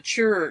was a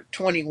mature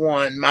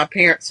 21. My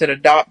parents had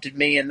adopted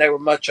me, and they were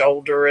much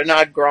older, and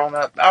I'd grown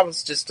up. I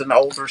was just an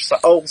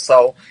old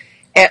soul.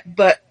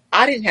 But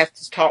I didn't have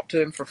to talk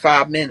to him for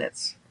 5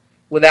 minutes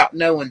without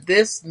knowing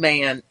this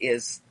man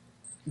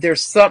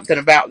there's something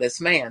about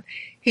this man.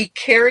 He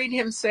carried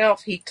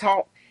himself. He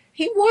talked.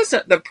 He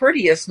wasn't the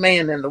prettiest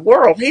man in the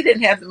world. He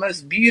didn't have the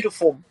most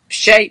beautiful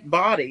shaped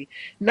body,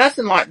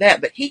 nothing like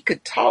that. But he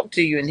could talk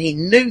to you, and he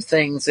knew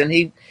things, and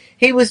he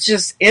was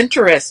just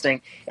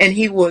interesting. And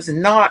he was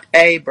not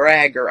a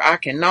bragger. I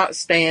cannot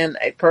stand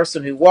a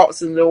person who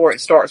walks in the door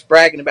and starts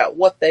bragging about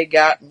what they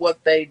got and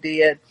what they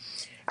did.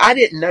 I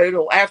didn't know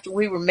till after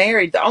we were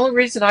married. The only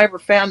reason I ever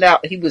found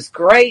out he was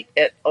great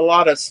at a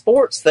lot of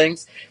sports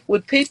things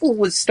was people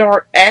would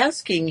start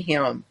asking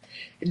him,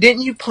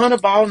 didn't you punt a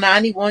ball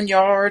 91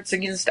 yards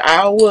against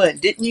Iowa? And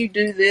didn't you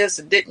do this?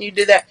 And didn't you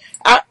do that?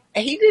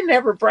 He didn't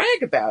ever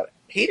brag about it.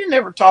 He didn't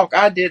ever talk,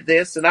 I did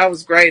this and I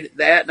was great at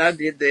that and I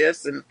did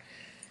this. And,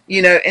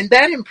 and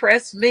that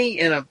impressed me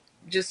in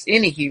just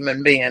any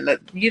human being, that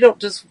you don't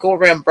just go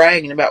around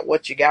bragging about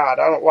what you got.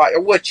 I don't like,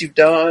 or what you've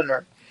done,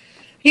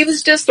 he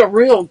was just a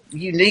real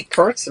unique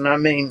person. I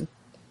mean,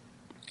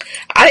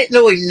 I didn't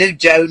know he knew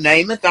Joe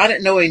Namath. I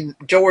didn't know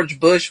George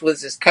Bush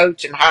was his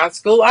coach in high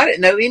school. I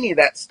didn't know any of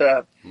that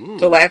stuff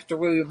till after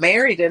we were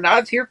married, and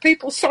I'd hear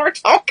people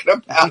start talking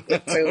about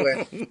it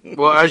to him.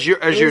 Well, as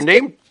your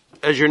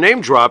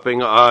name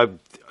dropping,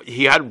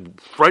 he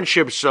had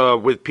friendships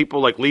with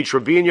people like Lee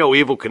Trevino,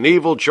 Evel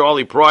Knievel,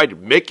 Charlie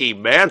Pride, Mickey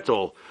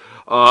Mantle.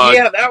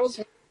 Yeah, that was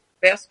one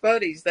of the best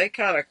buddies. They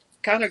kind of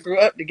kind of grew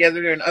up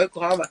together in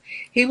Oklahoma.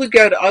 He would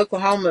go to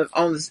Oklahoma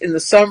in the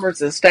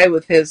summers and stay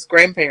with his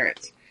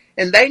grandparents,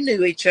 and they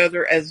knew each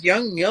other as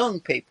young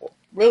people,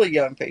 really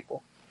young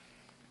people.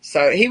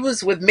 So he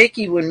was with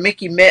Mickey when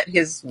Mickey met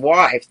his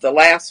wife, the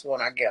last one,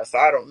 I guess.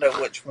 I don't know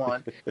which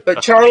one.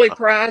 But Charlie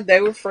Pride,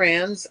 they were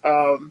friends.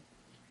 Hold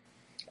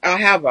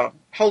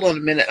on a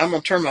minute. I'm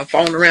going to turn my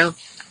phone around.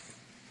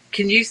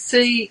 Can you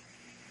see,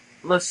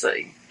 let's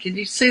see. Can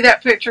you see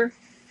that picture?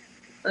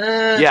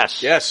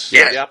 Yes. Yes.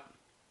 Yeah. Yep.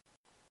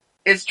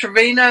 It's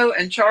Trevino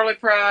and Charlie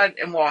Pride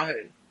and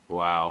Wahoo.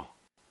 Wow.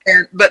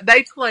 But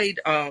they played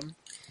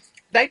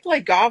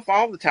golf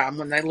all the time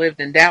when they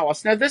lived in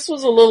Dallas. Now, this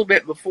was a little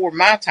bit before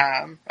my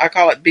time. I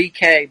call it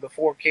BK,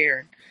 before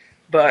Karen.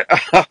 But,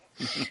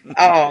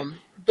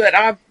 but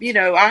I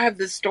have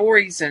the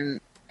stories and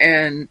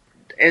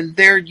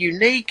they're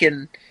unique.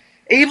 And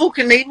Evel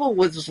Knievel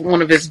was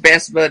one of his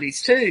best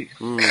buddies too.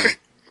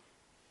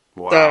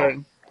 Wow.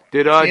 So,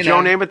 did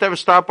Joe Namath ever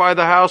stop by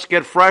the house,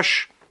 get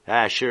fresh?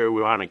 Sure,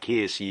 we want to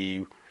kiss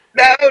you.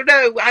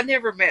 No, I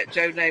never met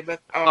Joe Namath.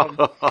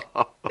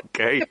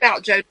 Okay.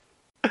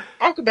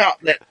 Talk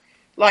about that.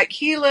 Like,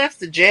 he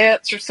left the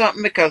Jets or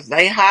something because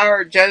they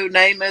hired Joe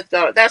Namath.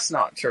 That's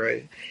not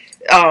true.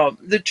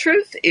 The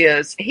truth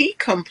is, he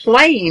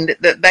complained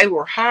that they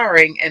were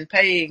hiring and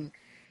paying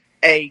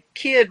a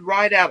kid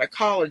right out of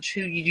college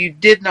who you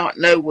did not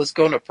know was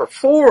going to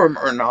perform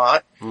or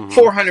not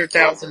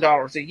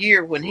 $400,000 a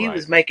year when he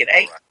was making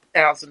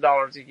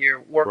 $8,000 a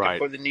year working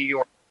for the New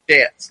York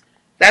Jets.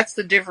 That's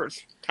the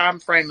different time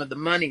frame of the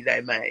money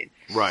they made.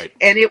 Right.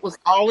 And it was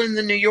all in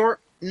the New York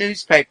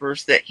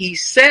newspapers that he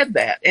said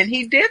that. And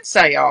he did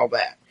say all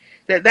that.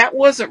 That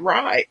wasn't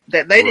right.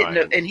 That they didn't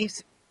know. And he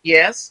said,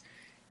 yes,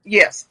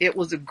 it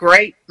was a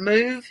great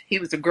move. He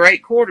was a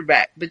great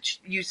quarterback. But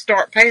you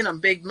start paying them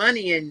big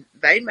money and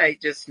they may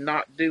just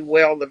not do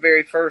well the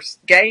very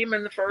first game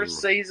in the first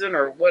season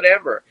or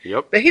whatever.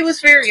 Yep. But he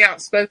was very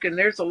outspoken.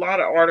 There's a lot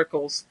of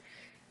articles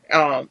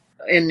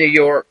in New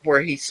York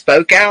where he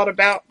spoke out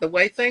about the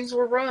way things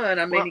were run.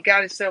 I mean, he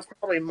got himself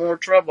probably in more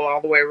trouble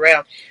all the way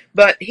around.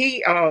 But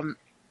he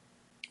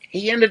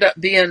ended up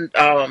being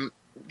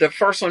the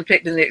first one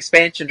picked in the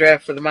expansion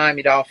draft for the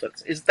Miami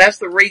Dolphins. That's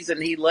the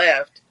reason he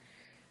left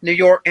New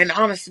York. And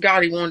honest to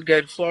God, he wanted to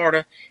go to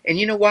Florida. And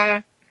you know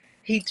why?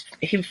 He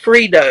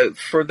free dove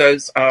for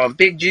those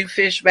big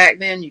Jewfish back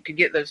then. You could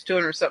get those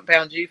 200-something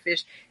pound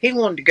Jewfish. He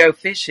wanted to go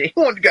fishing.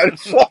 He wanted to go to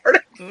Florida.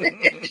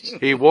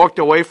 He walked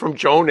away from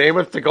Joe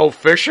Namath to go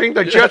fishing.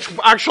 The Jets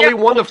actually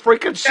won the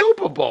freaking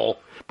Super Bowl.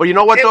 But you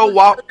know what, though?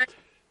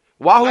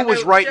 Wahoo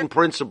was right in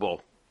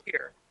principle.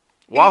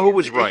 Wahoo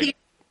was right.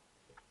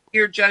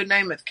 Here, Joe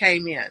Namath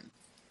came in.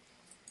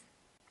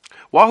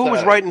 Wahoo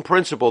was right in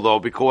principle, though,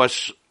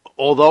 because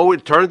although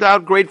it turned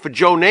out great for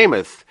Joe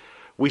Namath,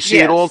 we see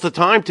it all the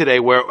time today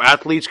where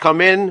athletes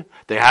come in,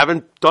 they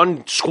haven't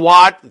done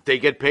squat, they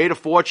get paid a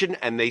fortune,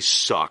 and they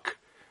suck.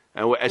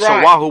 And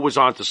so Wahoo was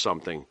onto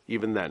something,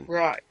 even then.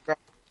 Right.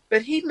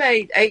 But he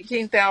made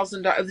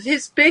 $18,000.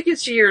 His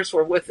biggest years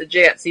were with the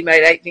Jets. He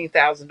made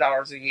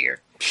 $18,000 a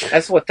year.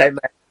 That's what they made.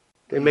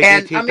 They make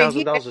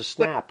 $18,000 a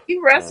snap. He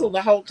wrestled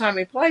the whole time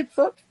he played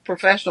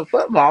professional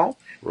football.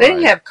 They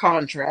didn't have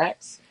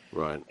contracts.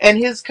 Right. And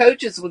his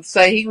coaches would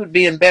say he would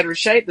be in better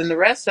shape than the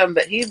rest of them,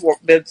 but he'd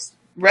been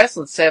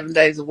wrestling 7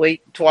 days a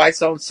week,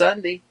 twice on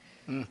Sunday,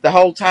 the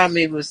whole time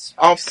he was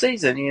off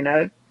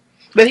season,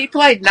 But he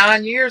played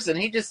 9 years and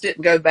he just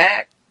didn't go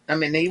back. I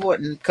mean, he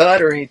wasn't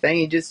cut or anything.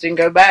 He just didn't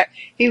go back.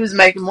 He was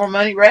making more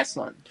money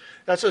wrestling.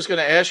 That's what I was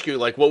going to ask you.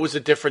 Like, what was the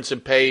difference in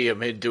pay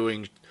amid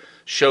doing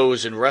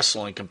shows in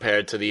wrestling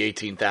compared to the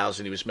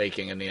 $18,000 he was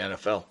making in the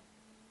NFL?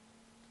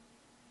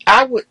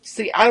 I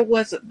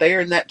wasn't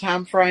there in that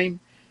time frame,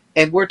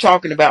 and we're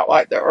talking about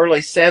like the early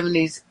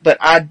 70s. But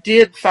I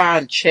did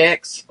find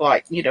checks,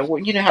 like you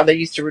know how they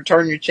used to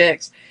return your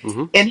checks,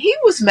 and he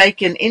was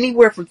making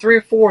anywhere from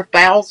 $3,000 or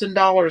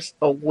 $4,000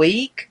 a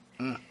week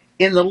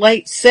in the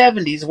late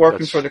 70s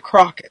working for the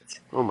Crockett's.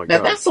 Oh my God!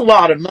 Now that's a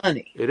lot of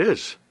money. It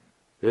is.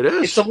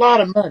 It's a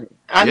lot of money.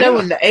 I know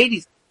in the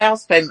 80s,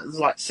 house payment was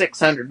like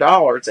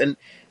 $600, and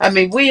I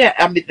mean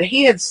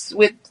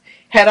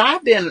had I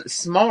been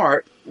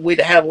smart, we'd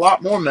have had a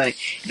lot more money.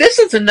 This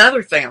is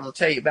another thing I'm going to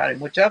tell you about him,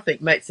 which I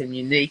think makes him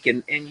unique,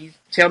 and you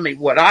tell me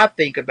what I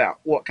think about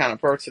what kind of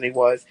person he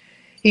was.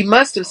 He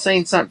must have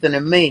seen something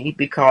in me,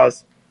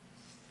 because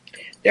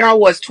there I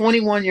was,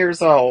 21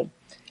 years old.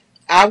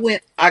 I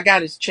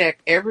got his check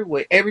every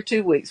week, every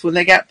 2 weeks. When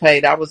they got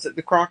paid, I was at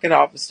the Crockett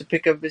office to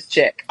pick up his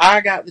check.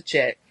 I got the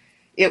check.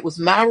 It was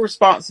my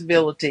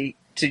responsibility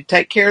to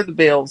take care of the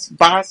bills,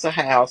 buy us a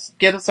house,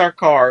 get us our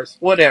cars,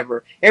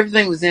 whatever.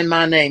 Everything was in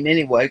my name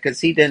anyway,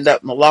 because he'd end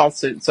up in a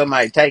lawsuit and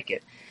somebody take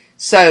it.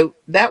 So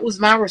that was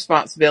my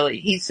responsibility.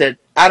 He said,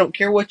 I don't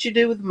care what you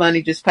do with the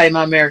money, just pay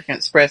my American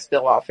Express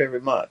bill off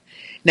every month.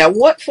 Now,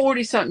 what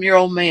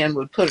 40-something-year-old man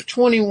would put a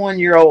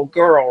 21-year-old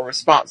girl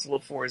responsible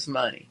for his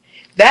money?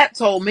 That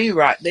told me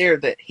right there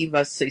that he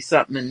must see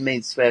something in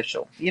me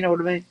special. You know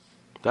what I mean?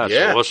 That's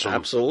awesome.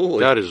 Absolutely.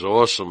 That is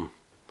awesome.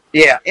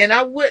 Yeah, and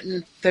I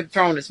wouldn't have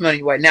thrown his money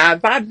away. Now,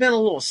 if I'd been a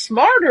little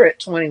smarter at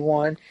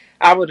 21,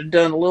 I would have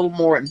done a little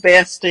more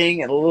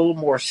investing and a little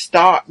more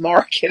stock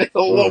market and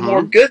a little more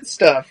Mm-hmm. good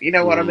stuff. You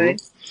know what I Mm-hmm. mean?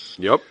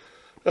 Yep.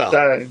 Well,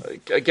 So,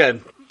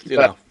 again,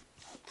 but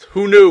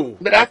who knew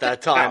but I at think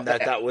that time about that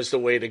that. that was the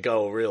way to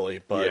go, really?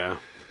 But Yeah.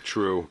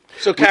 True.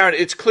 so, Karen,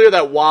 it's clear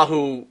that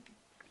Wahoo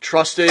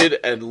trusted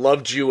and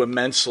loved you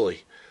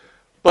immensely.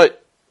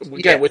 But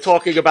again, we're Yes,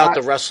 talking about I,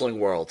 the wrestling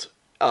world.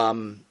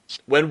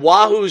 When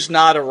Wahoo's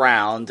not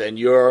around and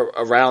you're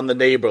around the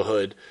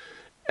neighborhood,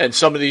 and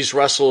some of these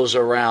wrestlers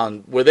are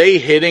around, were they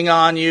hitting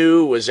on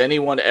you? Was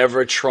anyone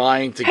ever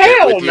trying to get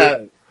hell with you?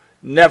 no,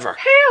 Never.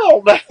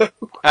 hell no,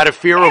 Out of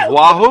fear of hell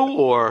Wahoo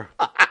or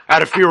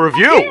out of fear of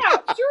yeah, you? I'm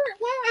sure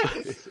it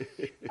was.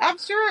 I'm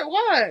sure it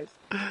was.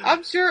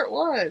 I'm sure it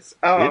was.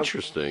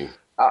 Interesting.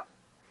 Uh,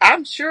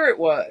 I'm sure it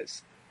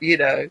was. You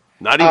know,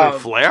 Not even um,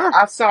 Flair?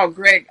 I saw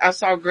Greg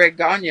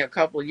Gagne a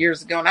couple of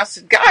years ago, and I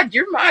said, "God,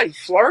 you're mighty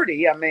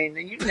flirty. I mean,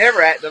 you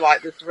never acted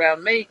like this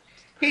around me."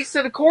 He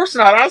said, "Of course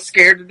not. I was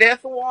scared to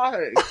death of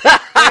Wahoo."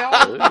 They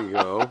all There you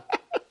go.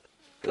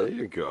 There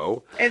you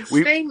go. and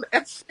We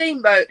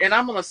Steamboat, and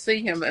I'm going to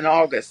see him in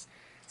August.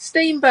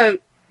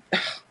 Steamboat,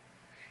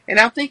 and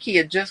I think he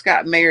had just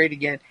got married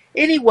again.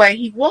 Anyway,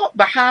 he walked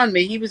behind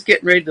me. He was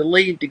getting ready to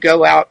leave to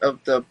go out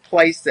of the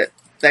place that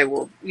they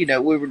were, we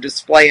were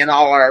displaying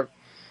all our,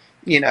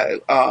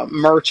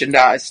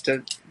 merchandise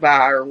to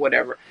buy or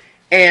whatever.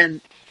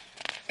 And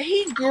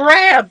he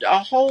grabbed a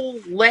whole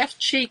left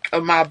cheek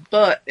of my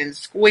butt and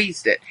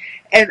squeezed it.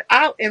 And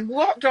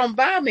walked on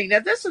by me.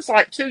 Now this is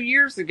like 2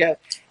 years ago.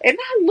 And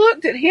I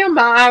looked at him,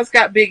 my eyes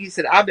got big. He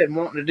said, "I've been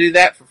wanting to do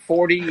that for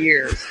 40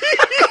 years.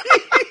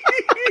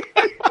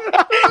 Well,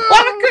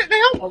 I couldn't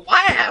help but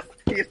laugh,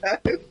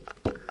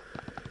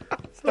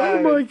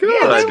 Oh my Yeah,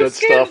 God. That's they were good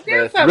scared stuff, to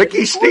death man. of it.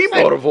 Ricky Of course they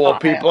Steamboat of all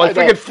not people. have. I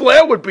figured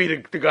Flair would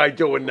be the guy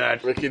doing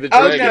that. Ricky the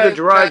Oh Dragon. Ricky the no,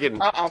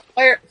 Dragon.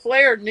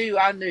 Flair knew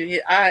I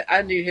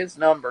knew his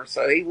number,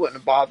 so he wouldn't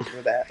have bothered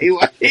with that. He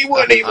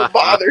wouldn't even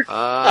bother.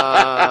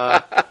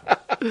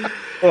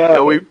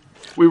 Yeah,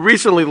 we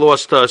recently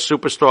lost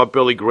superstar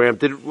Billy Graham.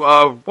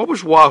 What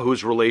was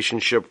Wahoo's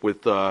relationship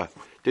with?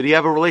 Did he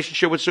have a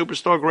relationship with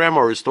superstar Graham,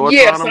 or his thoughts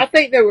Yes, on I him?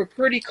 think they were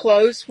pretty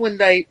close when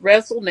they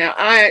wrestled. Now,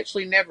 I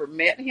actually never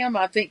met him.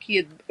 I think he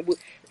had.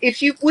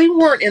 If we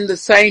weren't in the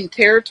same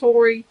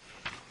territory,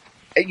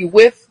 you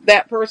with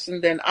that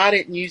person, then I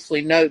didn't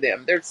usually know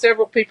them. There's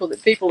several people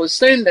that people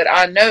assume that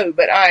I know,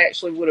 but I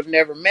actually would have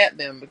never met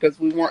them because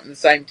we weren't in the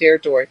same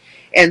territory.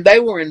 And they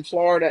were in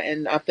Florida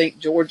and I think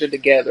Georgia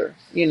together,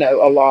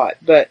 a lot,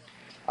 but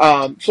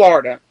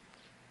Florida.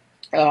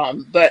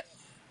 But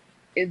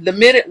the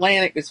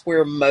Mid-Atlantic is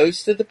where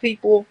most of the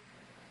people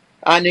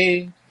I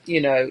knew,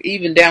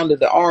 even down to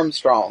the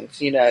Armstrongs,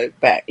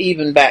 back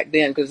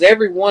then, because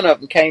every one of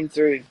them came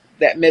through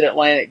that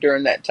Mid-Atlantic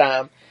during that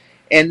time.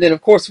 And then,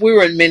 of course, we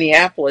were in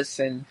Minneapolis,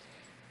 and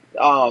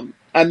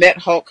I met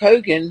Hulk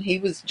Hogan. He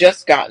was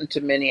just gotten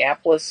to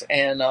Minneapolis,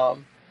 and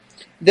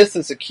this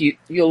is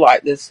you'll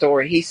like this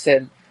story. He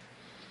said,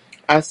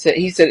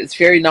 "It's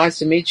very nice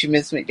to meet you,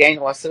 Miss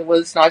McDaniel." I said, "Well,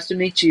 it's nice to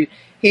meet you."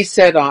 He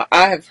said, "I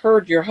have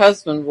heard your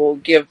husband will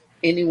give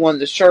anyone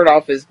the shirt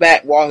off his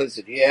back." Wahoo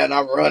said, "Yeah, and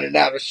I'm running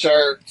out of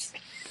shirts."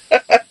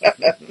 But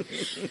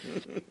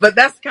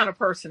that's the kind of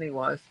person he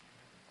was.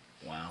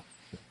 Wow.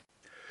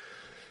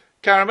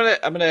 Karen,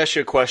 I'm gonna ask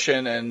you a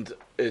question, and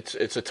it's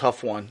a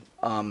tough one.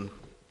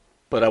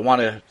 But I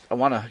wanna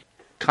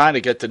kind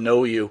of get to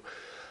know you.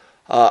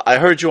 I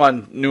heard you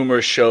on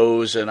numerous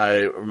shows, and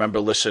I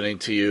remember listening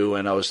to you,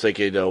 and I was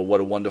thinking,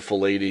 what a wonderful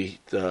lady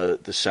the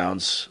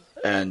sounds,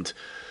 and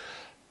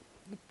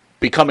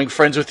becoming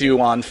friends with you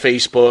on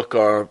Facebook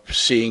or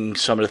seeing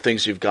some of the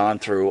things you've gone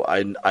through.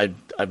 I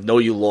know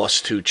you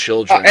lost 2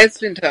 children. It's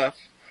been tough.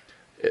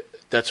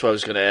 That's what I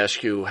was going to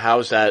ask you.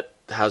 How's that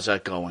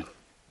going?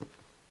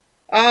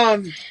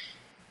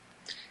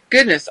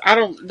 Goodness,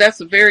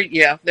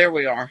 there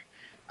we are.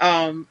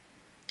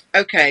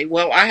 Okay,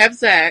 well, I have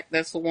Zach.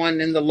 That's the one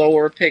in the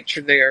lower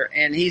picture there,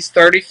 and he's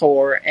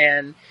 34,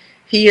 and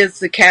he is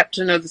the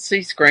captain of the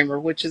Sea Screamer,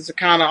 which is a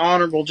kind of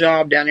honorable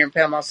job down here in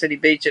Panama City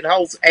Beach. It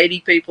holds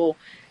 80 people,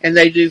 and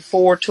they do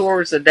 4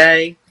 tours a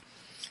day,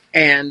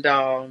 and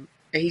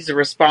he's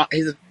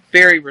a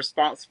very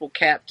responsible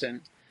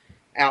captain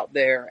out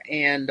there,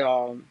 and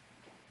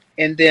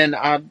then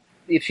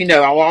if you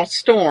know, I lost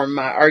Storm,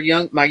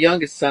 my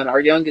youngest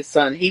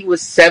son. He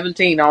was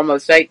 17,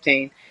 almost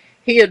 18.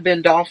 He had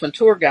been dolphin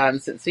tour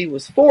guiding since he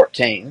was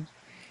 14,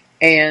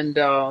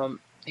 and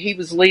he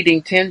was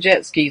leading 10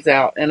 jet skis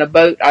out, and a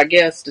boat, I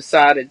guess,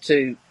 decided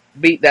to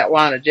beat that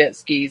line of jet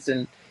skis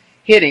and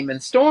hit him.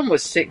 And Storm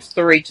was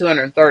 6'3",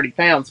 230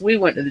 pounds. We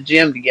went to the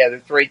gym together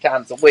 3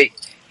 times a week.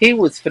 He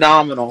was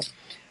phenomenal,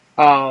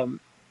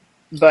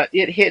 but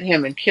it hit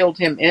him and killed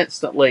him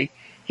instantly.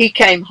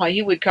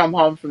 He would come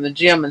home from the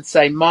gym and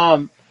say,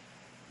 "Mom,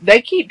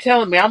 they keep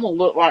telling me I'm going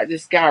to look like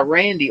this guy,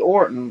 Randy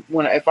Orton,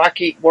 if I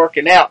keep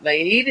working out."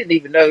 He didn't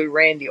even know who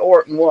Randy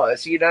Orton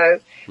was,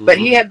 But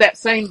he had that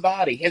same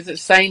body. He has the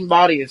same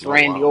body as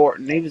Randy wow.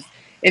 Orton.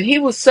 And he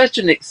was such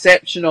an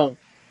exceptional.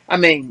 I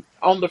mean,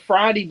 on the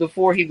Friday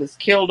before he was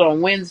killed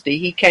on Wednesday,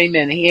 he came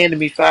in and he handed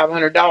me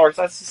 $500.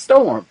 I said,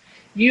 Storm,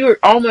 you're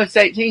almost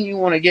 18. You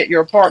want to get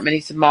your apartment?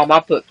 He said, Mom, I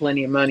put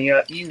plenty of money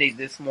up. You need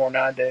this more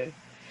than I do.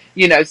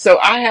 You know, so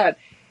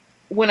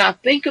when I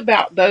think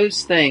about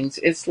those things,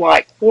 it's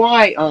like,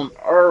 why on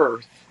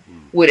earth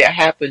would it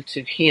happen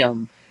to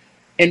him?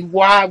 And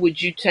why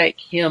would you take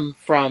him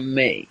from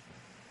me?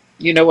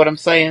 You know what I'm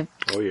saying?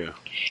 Oh, yeah.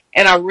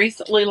 And I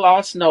recently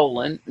lost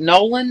Nolan.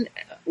 Nolan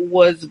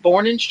was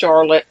born in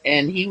Charlotte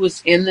and he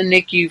was in the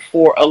NICU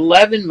for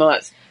 11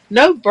 months.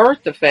 No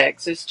birth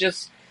defects. It's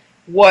just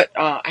what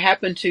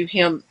happened to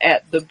him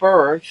at the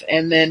birth.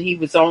 And then he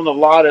was on a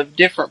lot of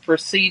different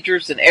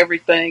procedures and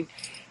everything.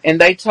 And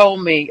they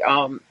told me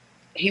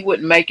he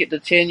wouldn't make it to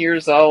 10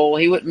 years old.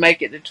 He wouldn't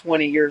make it to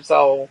 20 years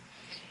old.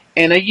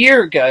 And a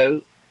year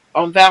ago,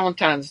 on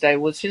Valentine's Day,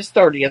 was his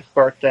 30th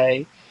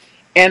birthday.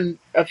 And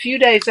a few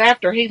days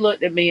after, he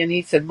looked at me and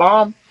he said,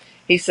 Mom,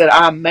 he said,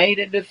 I made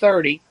it to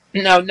 30.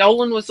 Now,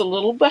 Nolan was a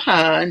little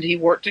behind. He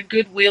worked at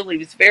Goodwill. He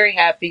was very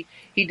happy.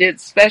 He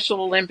did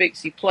Special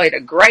Olympics. He played a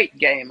great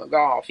game of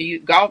golf.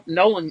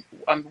 Nolan,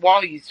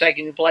 while he was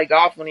taking to play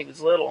golf when he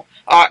was little,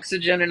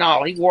 oxygen and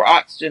all. He wore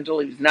oxygen until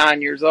he was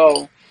 9 years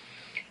old.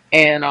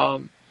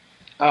 And,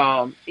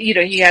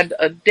 he had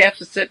a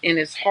deficit in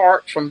his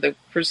heart from the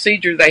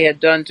procedure they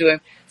had done to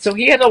him. So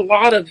he had a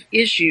lot of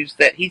issues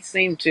that he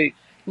seemed to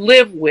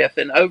live with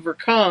and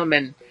overcome.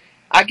 And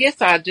I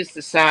guess I just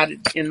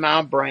decided in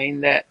my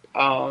brain that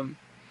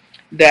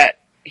that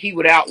he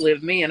would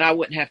outlive me and I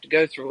wouldn't have to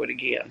go through it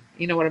again.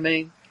 You know what I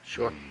mean?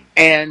 Sure.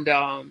 And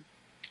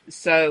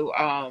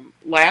so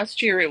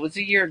last year, it was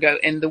a year ago,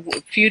 and a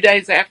few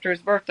days after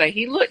his birthday,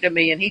 he looked at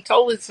me and he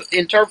told his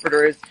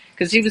interpreter,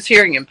 because he was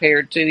hearing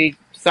impaired too, he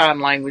sign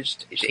language.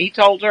 He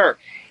told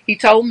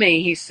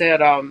me, he said,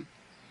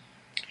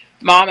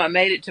 Mom, I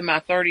made it to my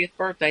 30th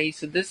birthday. He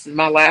said, this is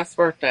my last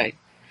birthday.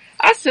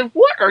 I said,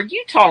 what are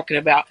you talking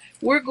about?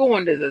 We're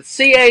going to the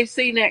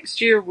CAC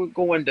next year. We're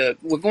going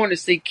to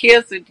see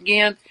Kiss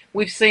again.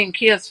 We've seen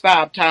Kiss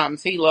 5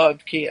 times. He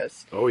loved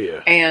Kiss. Oh,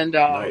 yeah. And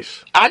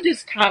Nice. I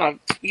just kind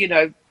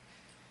of,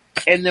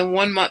 and then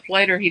 1 month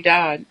later he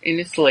died in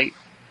his sleep.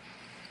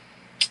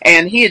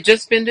 And he had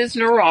just been to his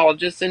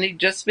neurologist and he'd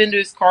just been to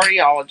his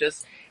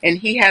cardiologist, and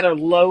he had a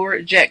lower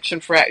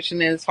ejection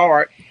fraction in his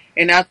heart.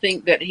 And I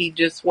think that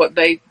what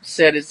they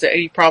said is that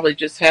he probably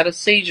just had a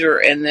seizure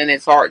and then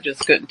his heart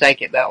just couldn't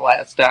take it that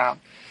last time.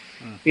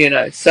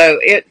 So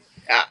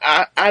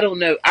I don't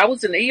know. I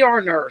was an ER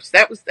nurse.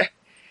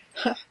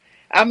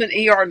 I'm an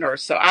ER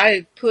nurse. So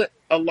I put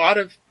a lot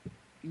of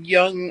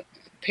young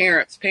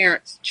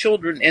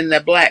children in the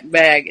black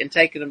bag and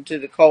taken them to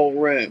the cold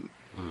room,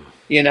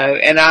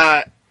 and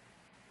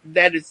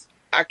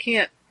I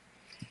can't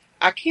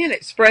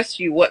express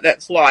to you what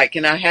that's like,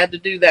 and I had to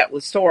do that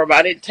with Storm.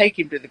 I didn't take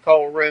him to the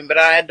cold room, but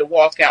I had to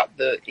walk out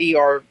the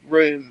ER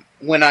room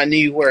when I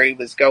knew where he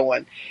was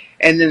going.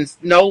 And then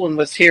Nolan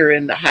was here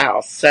in the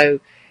house. So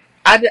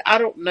I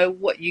don't know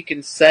what you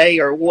can say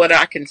or what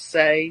I can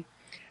say.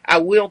 I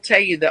will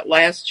tell you that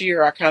last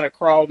year I kind of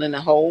crawled in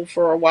a hole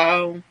for a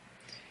while.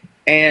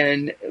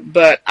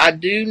 But I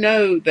do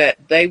know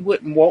that they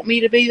wouldn't want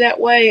me to be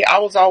that way. I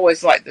was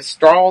always like the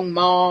strong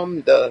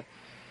mom, the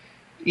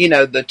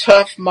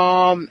tough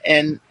mom,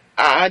 and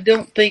I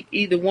don't think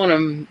either one of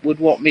them would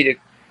want me to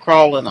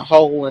crawl in a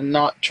hole and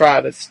not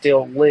try to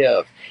still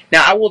live.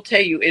 Now, I will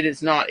tell you, it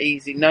is not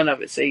easy. None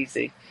of it's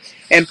easy.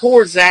 And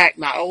poor Zach,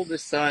 my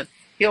oldest son,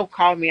 he'll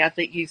call me. I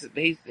think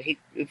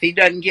if he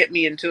doesn't get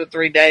me in 2 or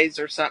 3 days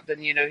or something,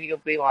 he'll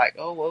be like,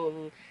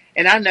 oh.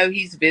 And I know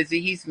he's busy.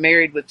 He's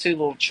married with 2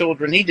 little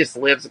children. He just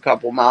lives a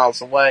couple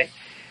miles away.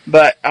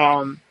 But,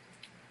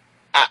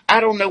 I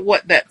don't know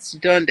what that's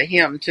done to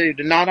him, too,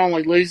 to not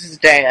only lose his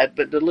dad,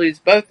 but to lose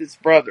both his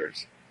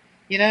brothers.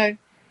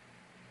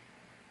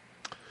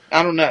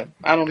 I don't know.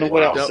 I don't know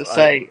what else to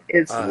say.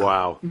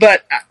 Wow.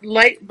 But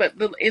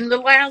in the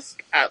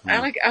last,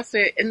 like I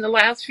said, in the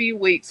last few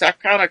weeks, I've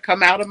kind of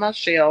come out of my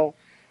shell.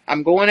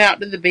 I'm going out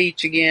to the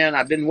beach again.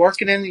 I've been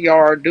working in the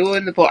yard,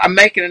 I'm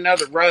making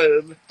another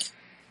robe.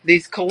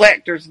 These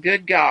collectors,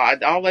 good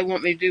God, all they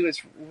want me to do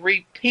is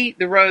repeat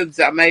the robes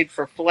I made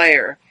for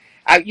Flair.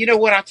 You know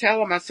what I tell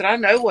them? I said, I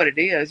know what it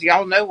is.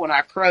 Y'all know when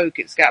I croak,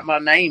 it's got my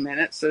name in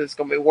it, so it's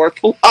going to be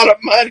worth a lot of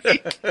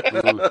money.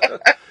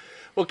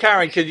 Well,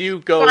 Karen, could you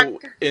go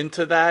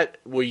into that?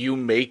 Were you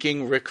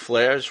making Ric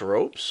Flair's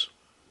ropes?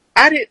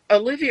 I did.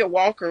 Olivia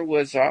Walker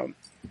was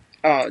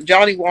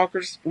Johnny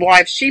Walker's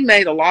wife. She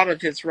made a lot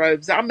of his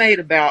robes. I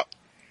made that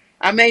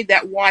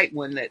white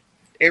one that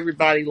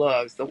everybody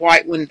loves. The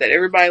white one that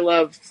everybody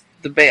loves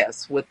the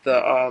best with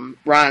the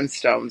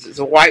rhinestones. It's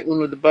a white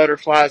one with the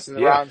butterflies and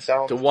the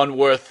rhinestones. The one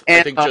worth,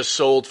 I think, just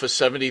sold for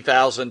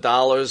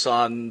 $70,000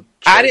 on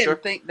Treasure. I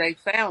didn't think they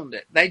found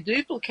it. They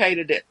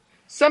duplicated it.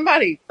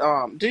 Somebody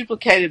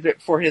duplicated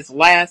it for his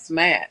last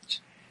match.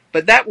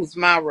 But that was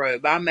my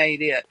robe. I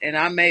made it. And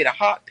I made a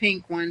hot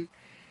pink one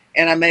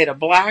and I made a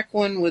black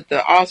one with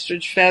the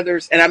ostrich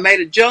feathers, and I made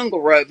a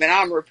jungle robe, and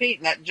I'm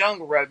repeating that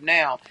jungle robe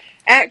now.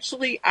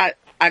 Actually, I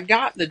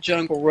got the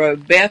jungle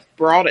robe. Beth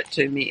brought it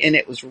to me, and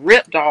it was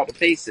ripped all to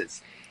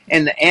pieces,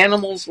 and the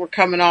animals were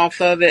coming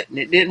off of it, and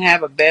it didn't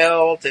have a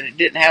belt, and it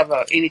didn't have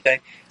anything.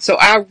 So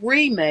I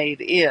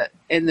remade it,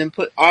 and then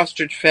put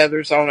ostrich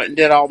feathers on it, and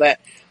did all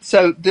that.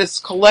 So this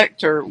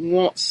collector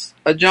wants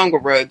a jungle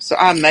robe. So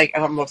I'm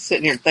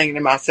sitting here thinking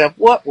to myself,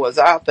 what was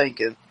I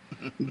thinking?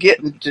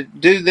 Getting to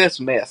do this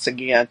mess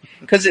again,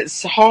 because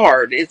it's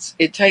hard.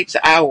 It takes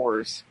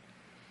hours,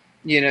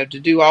 to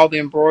do all the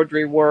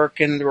embroidery work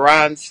and the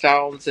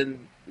rhinestones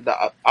and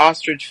the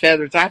ostrich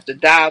feathers. I have to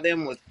dye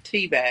them with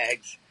tea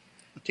bags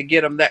to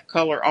get them that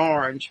color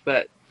orange.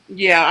 But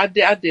yeah, I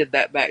did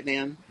that back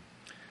then.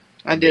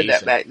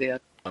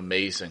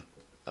 Amazing.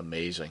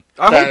 Amazing.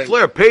 I hope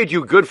Flair paid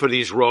you good for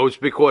these robes,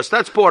 because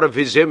that's part of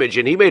his image,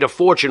 and he made a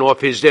fortune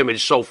off his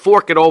image. So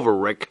fork it over,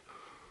 Rick.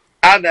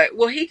 I know.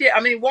 Well, he did.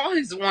 I mean,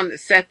 Wahoo's the one that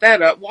set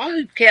that up.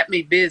 Wahoo kept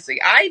me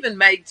busy. I even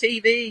made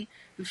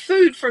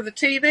food for the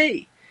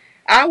TV.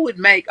 I would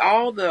make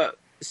all the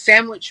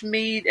sandwich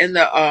meat and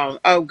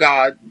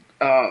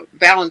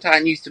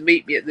Valentine used to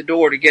meet me at the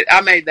door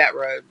I made that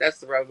robe. That's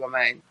the robe I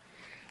made.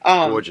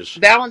 Gorgeous.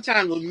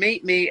 Valentine would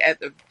meet me at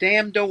the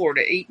damn door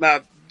to eat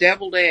my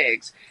deviled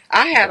eggs.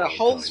 I had a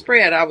whole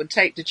spread I would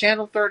take to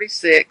Channel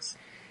 36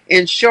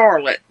 in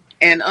Charlotte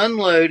and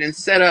unload and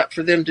set up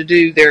for them to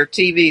do their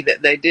TV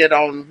that they did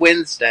on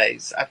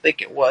Wednesdays. I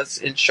think it was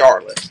in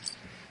Charlotte.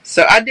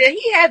 So I did.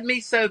 He had me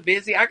so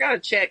busy. I got a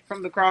check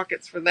from the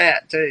Crockett's for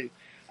that too.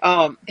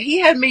 He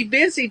had me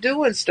busy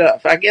doing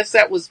stuff. I guess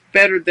that was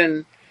better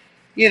than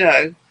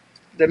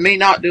me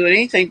not doing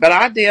anything. But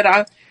I did.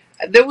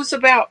 There was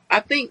about, I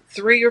think,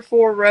 3 or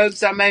 4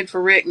 robes I made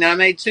for Rick. Now I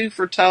made 2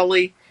 for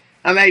Tully.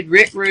 I made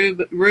Rick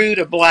Rude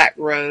a black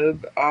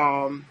robe.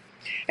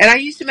 And I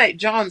used to make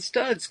John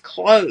Studd's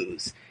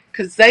clothes,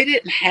 because they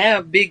didn't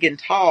have big and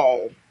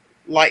tall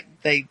like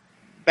they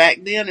back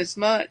then as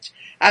much.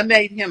 I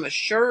made him a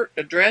shirt,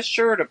 a dress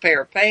shirt, a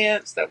pair of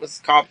pants. That was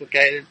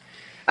complicated.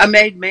 I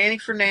made Manny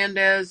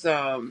Fernandez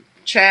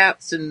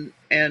chaps and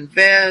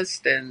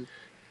vest. And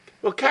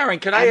well, Karen,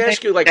 can I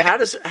ask you, like,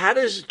 what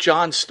does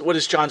John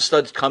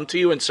Studd come to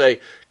you and say,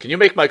 can you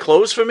make my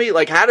clothes for me?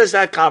 Like, how does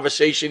that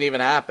conversation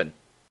even happen?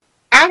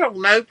 I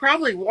don't know.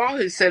 Probably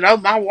Wahoo said, "Oh,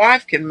 my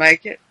wife can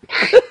make it."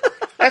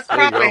 That's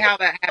probably how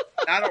that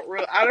happened. I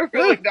don't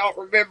really don't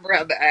remember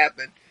how that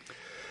happened.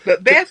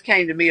 But Beth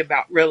came to me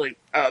about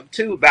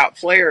about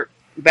Flair.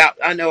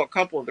 I know a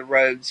couple of the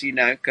robes,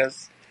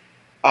 because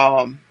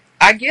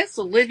I guess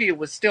Olivia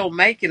was still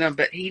making them,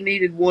 but he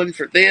needed one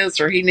for this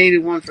or he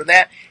needed one for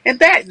that. And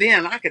back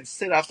then, I could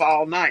sit up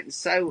all night and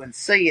sew and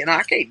see, and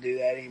I can't do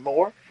that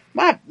anymore.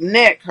 My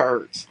neck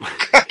hurts.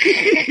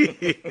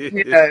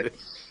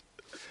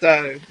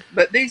 So,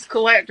 but these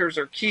collectors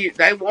are cute.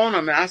 They want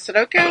them, and I said,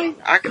 okay,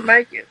 I can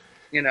make it.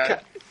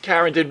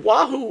 Karen, did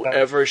Wahoo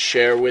ever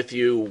share with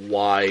you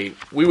why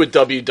we were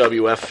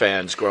WWF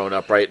fans growing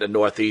up, right in the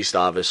Northeast,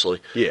 obviously?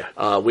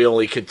 Yeah. We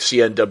only could see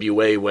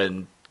NWA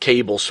when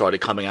cable started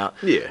coming out.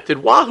 Yeah. Did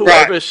Wahoo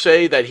ever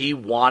say that he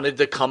wanted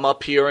to come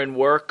up here and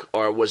work,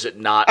 or was it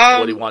not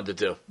what he wanted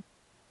to do?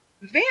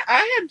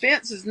 I had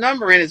Vince's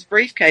number in his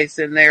briefcase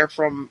in there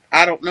from,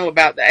 I don't know,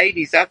 about the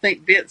 80s. I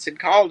think Vince had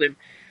called him.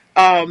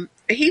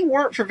 He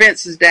worked for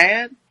Vince's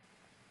dad,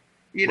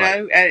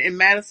 in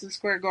Madison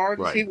Square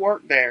Gardens. Right. He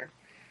worked there.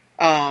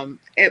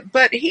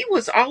 But he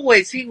was,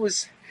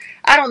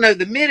 I don't know,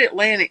 the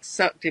Mid-Atlantic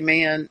sucked him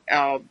in,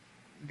 the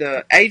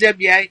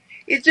AWA.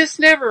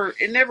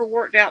 It never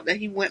worked out that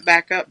he went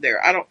back up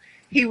there.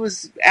 He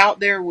was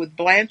out there with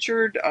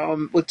Blanchard,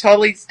 with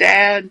Tully's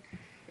dad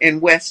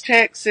in West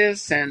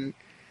Texas, and,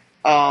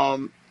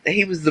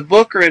 he was the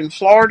booker in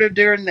Florida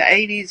during the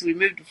 80s. We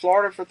moved to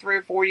Florida for 3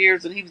 or 4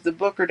 years, and he was the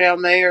booker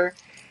down there.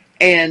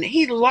 And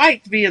he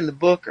liked being the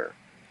booker.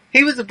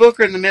 He was the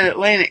booker in the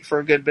Mid-Atlantic for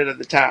a good bit of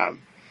the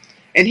time.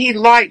 And he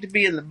liked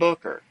being the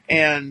booker.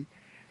 And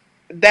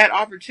that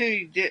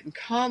opportunity didn't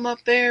come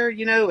up there,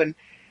 and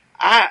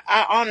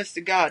I honest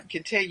to God,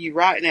 can tell you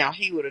right now,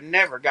 he would have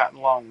never gotten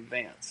along with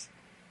Vince.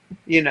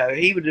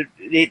 He would have,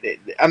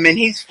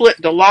 he's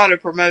flipped a lot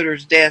of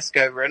promoters' desk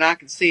over, and I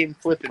can see him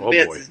flipping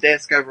Vince's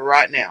desk over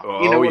right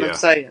now. You know what I'm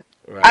saying?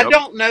 Right. I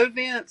don't know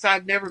Vince.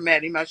 I've never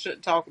met him. I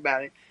shouldn't talk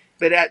about him.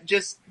 But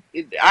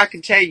I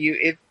can tell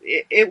you,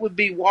 it would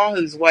be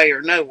Wahoo's way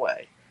or no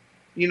way.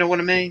 You know what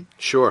I mean?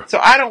 Sure. So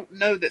I don't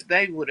know that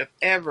they would have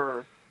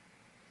ever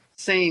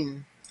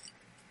seen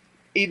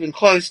even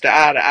close to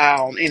eye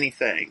on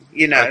anything,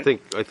 I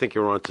think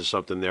you're onto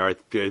something there.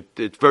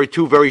 It's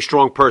two very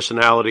strong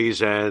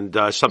personalities, and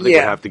something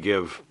would have to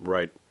give,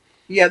 right?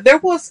 Yeah,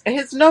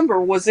 his number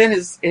was in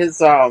his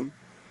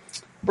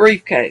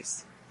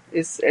briefcase.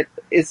 It's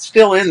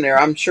still in there.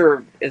 I'm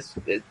sure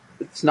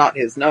it's not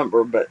his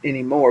number, but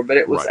anymore. But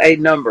it was a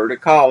number to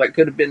call. It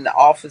could have been the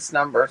office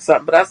number or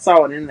something, but I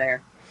saw it in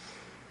there.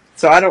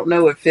 So I don't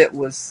know if it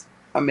was.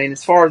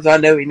 As far as I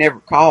know, he never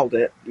called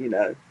it.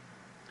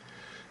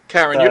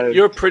 Karen,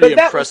 you're pretty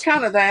impressed. That was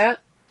kind of that.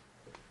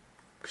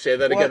 Say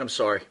that What? again. I'm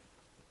sorry.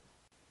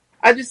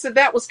 I just said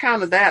that was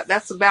kind of that.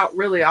 That's about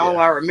really all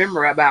I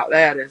remember about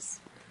that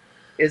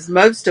is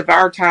most of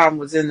our time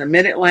was in the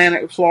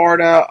Mid-Atlantic,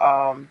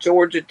 Florida,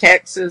 Georgia,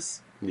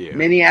 Texas,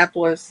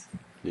 Minneapolis.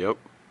 Yep.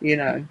 You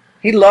know,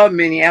 he loved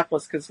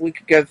Minneapolis because we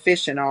could go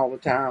fishing all the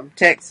time.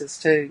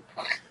 Texas too,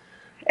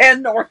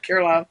 and North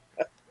Carolina.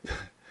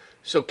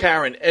 So,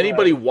 Karen,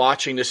 anybody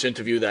watching this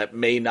interview that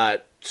may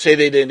not say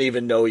they didn't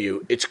even know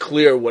you, it's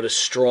clear what a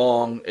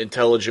strong,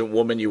 intelligent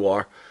woman you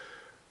are.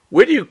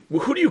 Who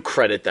do you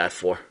credit that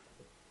for?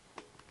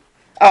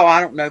 Oh,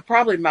 I don't know.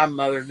 Probably my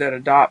mother that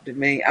adopted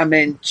me. I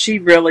mean, she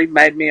really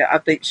made me. I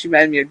think she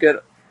made me a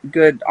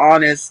good,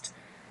 honest,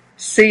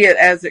 see it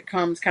as it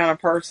comes kind of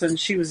person.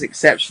 She was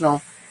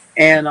exceptional,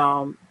 and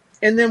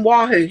then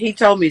Wahoo, he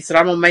told me, he said,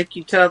 "I'm gonna make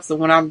you tough, so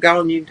when I'm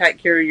gone, you can take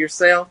care of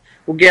yourself."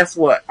 Well, guess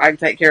what? I can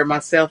take care of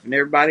myself and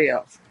everybody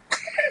else.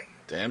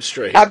 Damn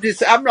straight. I'm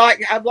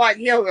like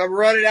him. I'm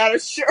running out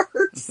of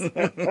shirts.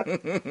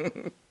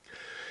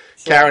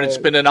 Karen, it's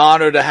been an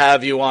honor to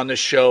have you on the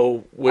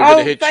show.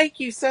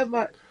 Thank you so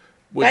much.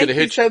 Thank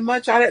you so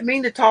much. I didn't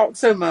mean to talk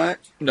so much.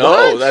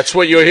 No, that's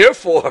what you're here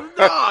for.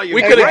 No,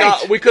 we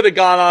could have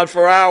gone on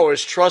for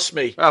hours. Trust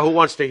me. Who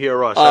wants to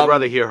hear us? I'd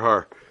rather hear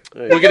her.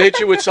 We're going to hit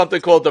you with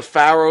something called the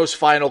Pharaoh's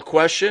final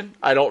question.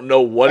 I don't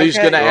know what he's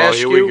going to ask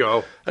you. Here we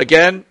go.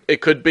 Again, it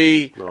could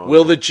be,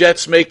 will the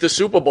Jets make the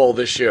Super Bowl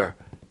this year?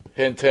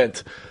 Hint,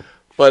 hint.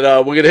 But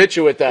we're going to hit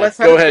you with that.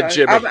 Go ahead,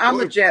 Jimmy.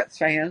 I'm a Jets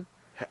fan.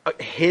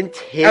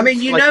 Hint. I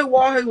mean,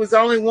 Wahoo was the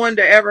only one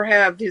to ever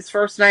have his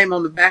first name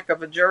on the back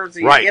of a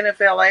jersey, right.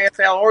 NFL,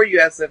 AFL, or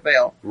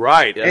USFL.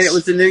 Right. And it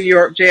was the New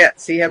York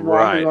Jets. He had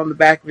Wahoo on the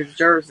back of his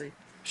jersey.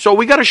 So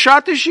we got a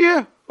shot this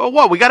year? Or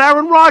what? We got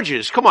Aaron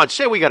Rodgers. Come on,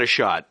 say we got a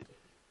shot.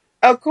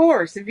 Of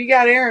course. If you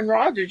got Aaron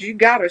Rodgers, you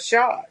got a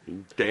shot.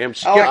 Damn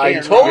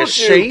I told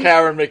you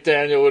Karen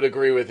McDaniel would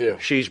agree with you.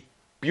 She's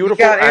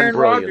beautiful you got and Aaron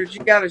brilliant. Rodgers,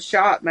 you got a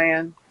shot,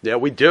 man. Yeah,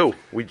 we do.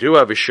 We do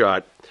have a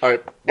shot. All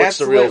right.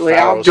 What's Absolutely. the real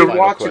Pharaoh's I'll be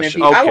watching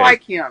him. I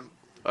like him.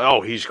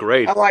 Oh, he's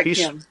great. I like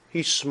him.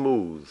 He's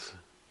smooth.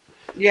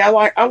 Yeah,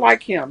 I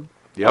like him.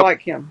 Yep. I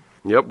like him.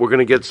 Yep, we're going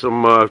to get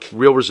some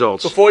real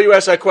results. Before you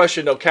ask that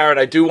question, though, Karen,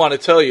 I do want to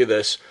tell you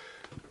this.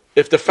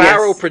 If the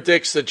Pharaoh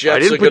predicts the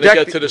Jets are going to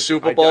get to the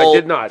Super Bowl, I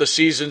did not. The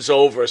season's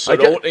over, so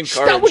don't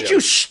encourage Would you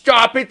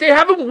stop it? They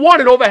haven't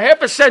won in over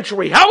half a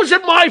century. How is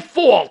it my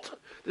fault?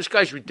 This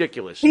guy's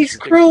ridiculous. He's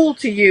cruel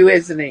to you,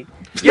 isn't he?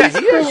 Yeah,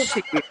 he is.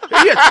 To you.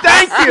 Yeah,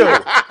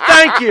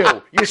 thank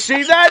you. You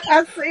see that?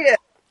 I see it.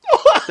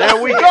 There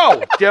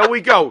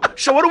we go.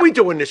 So what are we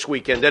doing this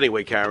weekend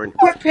anyway, Karen?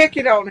 Quit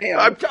picking on him.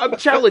 I'm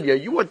telling you,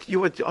 you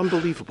were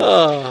unbelievable.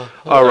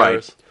 All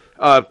right.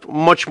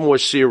 Much more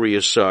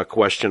serious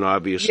question,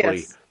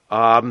 obviously.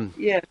 Yes.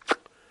 Yes.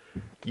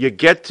 You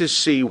get to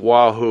see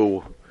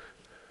Wahoo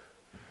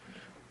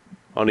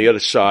on the other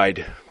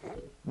side.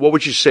 What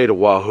would you say to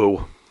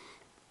Wahoo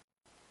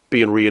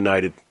being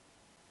reunited?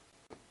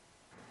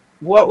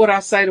 What would I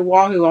say to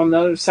Wahoo on the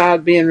other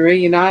side being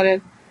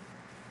reunited?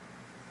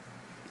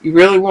 You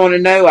really want to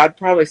know? I'd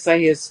probably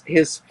say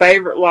his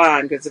favorite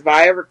line, because if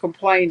I ever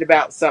complained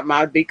about something,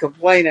 I'd be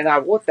complaining.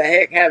 What the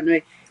heck happened to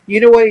me? You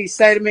know what he'd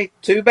say to me?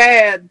 Too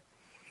bad.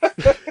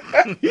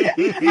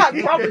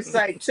 I'd probably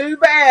say, too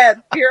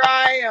bad. Here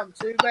I am.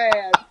 Too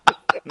bad.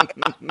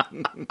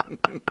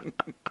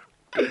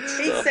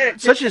 He said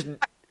it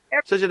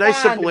such a nice,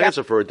 simple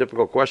answer for a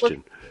difficult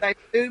question. Say,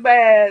 too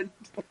bad.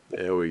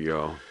 There we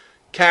go.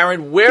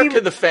 Karen, where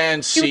can the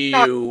fans see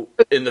you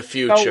in the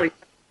future?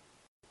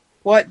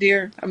 What,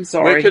 dear? I'm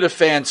sorry. Where could the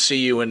fans see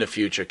you in the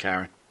future,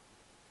 Karen?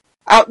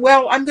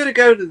 Well, I'm going to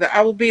go to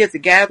I will be at the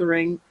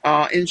Gathering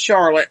in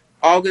Charlotte,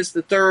 August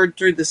the 3rd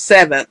through the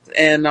 7th,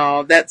 and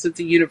that's at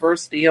the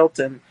University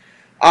Hilton.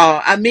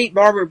 I meet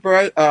Barbara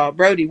Brody,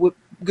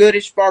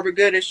 Barbara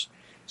Goodish.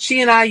 She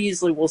and I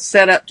usually will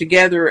set up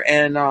together,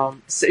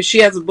 and she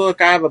has a book,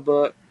 I have a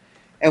book,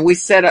 and we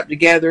set up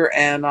together,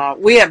 and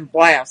we have a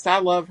blast. I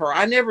love her.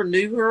 I never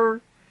knew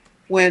her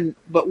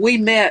but we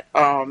met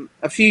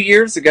a few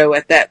years ago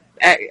at that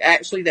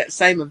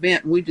same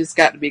event, and we just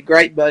got to be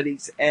great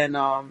buddies. And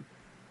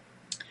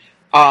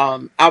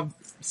I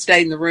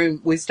stayed in the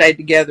room. We stayed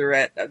together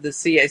at the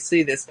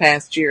CAC this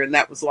past year, and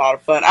that was a lot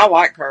of fun. I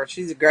like her.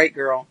 She's a great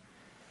girl.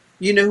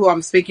 You know who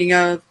I'm speaking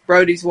of?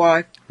 Brody's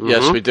wife?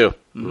 Yes, we do.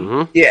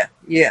 Mm-hmm.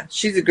 Yeah.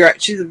 She's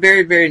a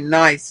very, very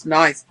nice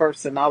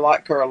person. I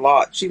like her a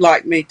lot. She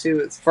liked me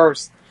too at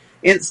first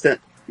instant,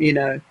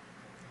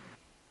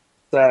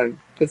 So,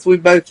 because we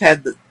both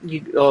had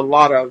a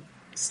lot of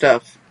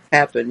stuff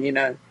happen,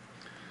 All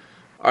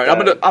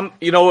right,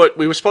 you know what?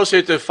 We were supposed to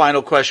hit the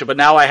final question, but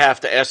now I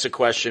have to ask the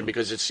question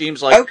because it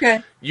seems like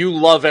you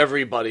love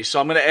everybody. So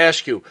I'm going to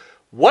ask you,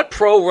 what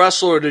pro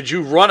wrestler did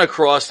you run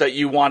across that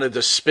you wanted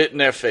to spit in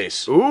their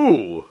face?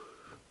 Ooh.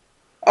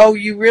 Oh,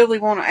 you really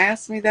want to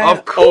ask me that?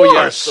 Of course. Oh,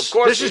 yes, of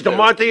course. This is the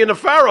Monte the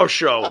Pharaoh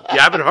show. You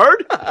haven't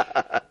heard?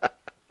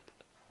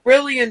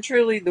 Really and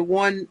truly, the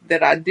one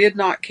that I did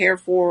not care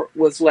for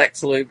was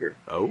Lex Luger.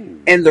 Oh.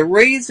 And the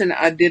reason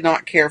I did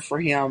not care for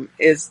him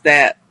is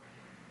that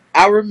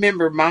I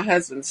remember my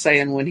husband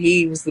saying when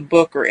he was the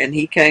booker and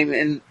he came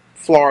in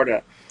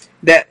Florida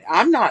that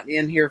I'm not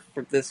in here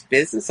for this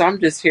business. I'm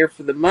just here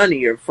for the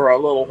money or for a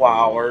little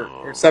while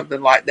or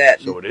something like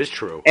that. So it is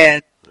true.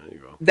 And There you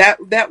go.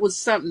 that was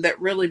something that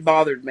really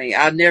bothered me.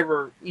 I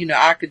never,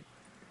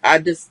 I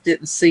just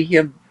didn't see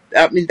him.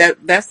 I mean,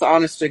 that's the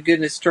honest to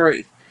goodness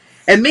truth.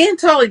 And me and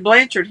Tully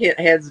Blanchard hit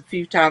heads a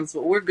few times,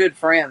 but we're good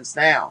friends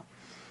now.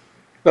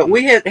 But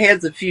we hit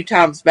heads a few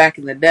times back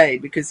in the day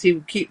because he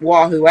would keep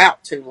Wahoo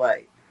out too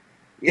late.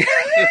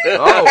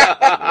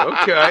 Oh,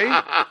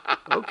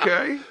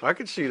 okay. I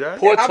can see that.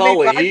 Poor I mean,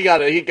 Tully, like-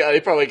 he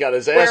probably got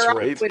his ass Where I-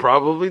 raped. He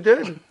probably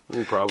did.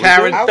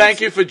 Karen, I thank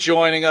was- you for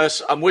joining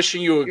us. I'm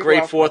wishing you a You're great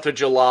welcome. 4th of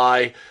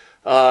July.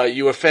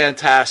 You were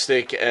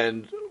fantastic,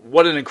 and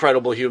what an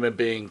incredible human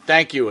being.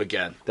 Thank you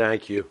again.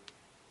 Thank you.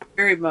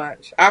 Very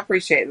much. I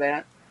appreciate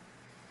that.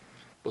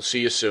 We'll see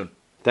you soon.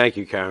 Thank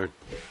you, Karen.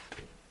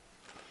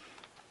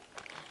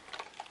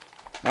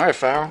 All right,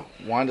 Farrell,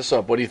 wind us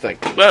up. What do you think?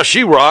 Well,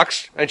 she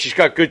rocks, and she's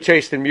got good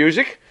taste in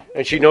music,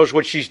 and she knows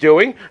what she's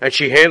doing, and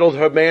she handled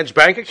her man's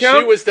bank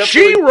account. She was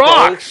definitely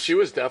rocks. She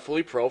was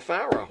definitely pro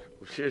Farrell.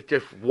 She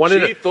just one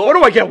in She a, thought- what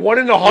do I get? 1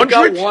 in 100?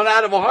 You got 1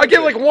 out of 100. I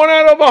get like 1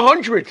 out of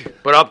 100.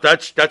 But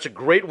that's a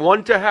great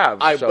one to have.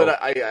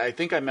 But I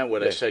think I meant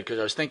what I said because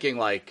I was thinking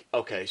like,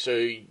 okay, so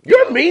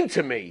You're mean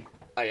to me.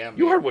 I am.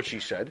 You heard what she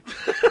said.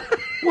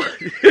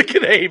 Look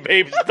at Abe.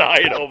 Abe's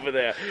dying over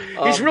there.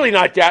 He's really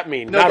not that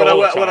mean. No, not but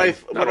all the time. what I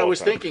Not all was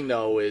the time. thinking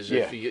though is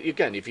if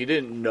you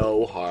didn't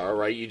know her,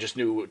 right? You just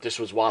knew this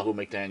was Wahoo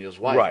McDaniel's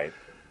wife, Right.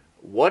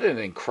 What an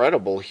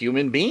incredible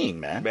human being,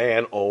 man.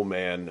 Man, oh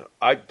man!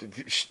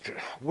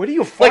 What do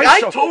you find?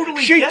 Like, I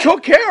totally She get-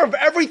 took care of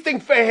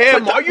everything for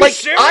him. Are you like,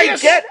 serious? I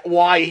get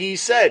why he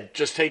said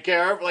just take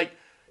care of. Like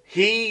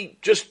he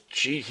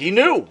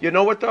knew. You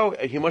know what though?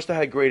 He must have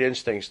had great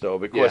instincts though,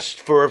 because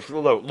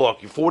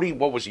look, 40.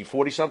 What was he?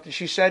 40 something?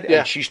 She said, Yeah.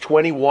 and she's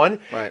 21.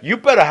 Right. You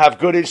better have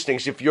good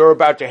instincts if you're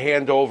about to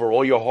hand over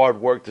all your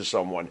hard work to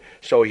someone.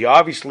 So he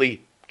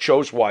obviously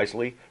chose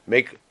wisely.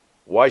 Make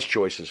wise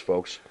choices,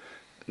 folks.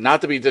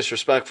 Not to be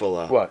disrespectful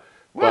though. What?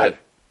 But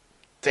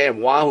damn,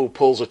 Wahoo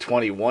pulls a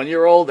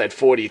 21-year-old at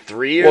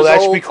 43 years Well,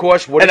 that's old.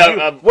 because what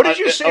did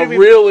you say A to me?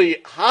 really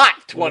hot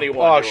 21-year-old.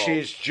 Oh,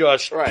 she's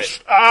just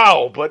Right.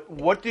 Ow! But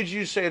what did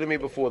you say to me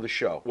before the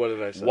show? What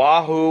did I say?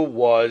 Wahoo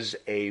was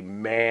a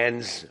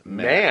man's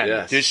man.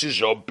 yes. This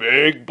is a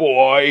big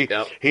boy.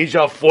 Yep. He's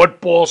a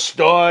football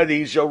stud.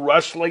 He's a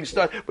wrestling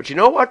stud. But you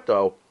know what,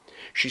 though?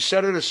 She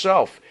said it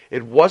herself.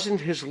 It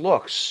wasn't his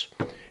looks.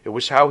 It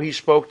was how he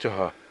spoke to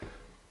her.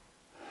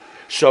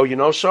 So you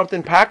know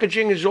something?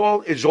 Packaging is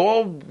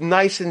all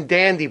nice and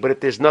dandy, but if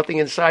there's nothing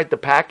inside the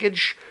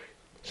package,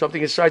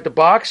 something inside the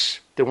box,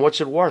 then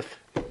what's it worth?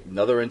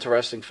 Another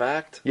interesting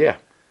fact. Yeah.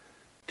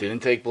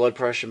 Didn't take blood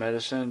pressure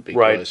medicine because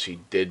Right. he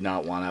did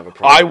not want to have a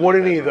problem. I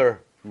wouldn't with that. either.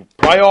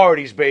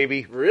 Priorities,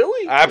 baby.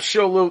 Really?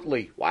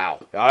 Absolutely. Wow.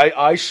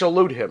 I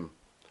salute him.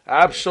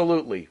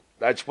 Absolutely.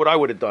 That's what I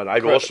would have done. I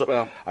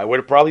would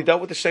have probably dealt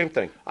with the same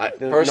thing.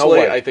 Personally,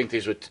 way. I think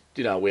these were,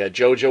 we had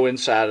JoJo in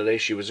Saturday.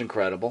 She was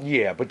incredible.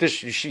 Yeah, but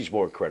she's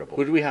more incredible.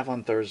 Who do we have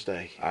on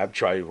Thursday? I'm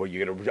trying.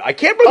 I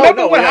can't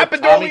remember no, what we had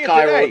happened Tommy earlier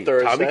Cairo today.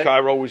 Thursday. Tommy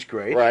Cairo was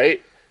great.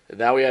 Right?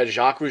 Now we had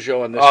Jacques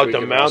Rougeau on this Oh, week. the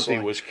of Mountie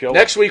wrestling. was killer.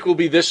 Next week will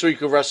be This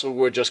Week of Wrestling.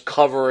 We're just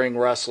covering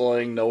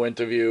wrestling, no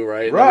interview,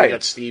 right? And then Right. we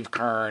got Steve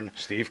Kern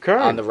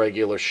on the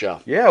regular show.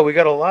 Yeah, we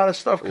got a lot of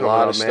stuff coming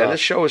lot up, of man. stuff. This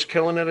show is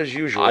killing it as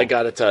usual. I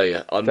got to tell you,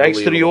 Thanks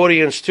to the unbelievable.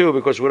 audience too,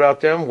 because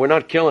without them, we're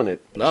not killing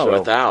it. No, So-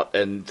 without.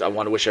 And I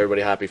want to wish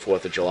everybody happy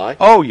 4th of July.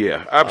 Oh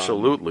yeah,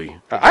 absolutely.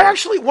 I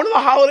actually one of the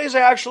holidays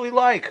I actually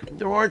like.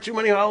 There aren't too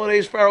many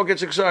holidays Farrell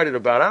gets excited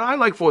about. I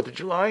like 4th of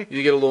July.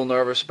 You get a little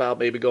nervous about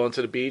maybe going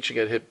to the beach and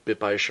get bit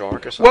by a shark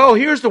or something? Well,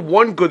 here's the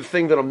one good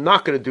thing that I'm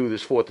not going to do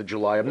this 4th of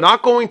July. I'm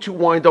not going to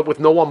wind up with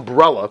no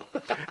umbrella,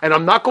 and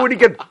I'm not going to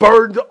get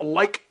burned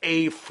like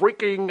a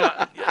freaking...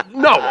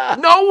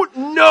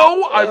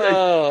 no.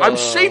 I'm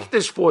safe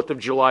this 4th of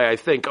July, I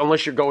think,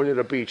 unless you're going to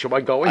the beach. Am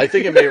I going? I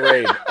think it may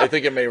rain. I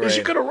think it may rain. Is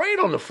it going to rain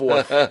on the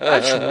 4th?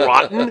 That's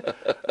rotten.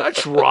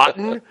 That's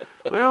rotten.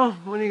 Well,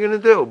 what are you going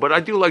to do? But I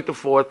do like the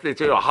 4th.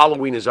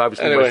 Halloween is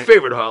obviously my Anyway,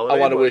 favorite holiday. I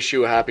want to but- wish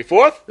you a happy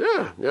 4th.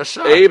 Yeah, yes,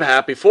 sir. Abe,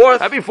 happy 4th.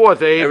 Happy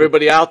 4th, Abe.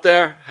 Everybody out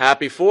there,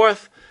 happy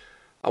 4th.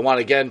 I want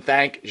to again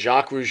thank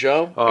Jacques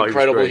Rougeau, Oh, he was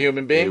incredible great.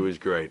 human being, He was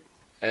great.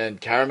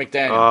 and Karen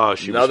McDaniel, Oh,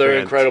 she another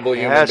was incredible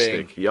human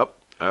fantastic. being. Yep,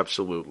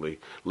 absolutely.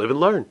 Live and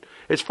learn.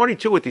 It's funny,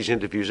 too, with these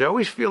interviews. I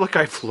always feel like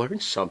I've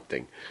learned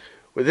something.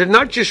 Well, they're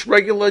not just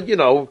regular,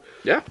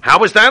 Yeah. how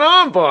was that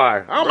on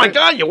bar? Oh, my Right.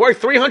 God, you worked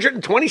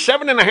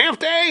 327 and a half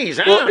days.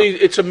 Huh? Well,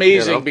 it's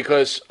amazing You know?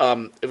 because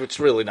if it's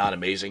really not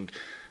amazing,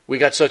 we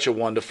got such a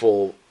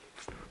wonderful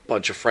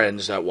bunch of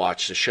friends that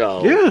watch the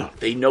show. Yeah.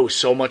 They know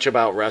so much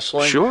about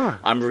wrestling. Sure.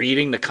 I'm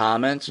reading the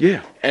comments.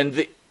 Yeah.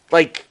 And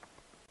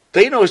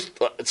they know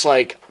it's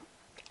like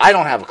I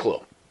don't have a clue.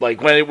 Like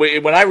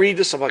when I read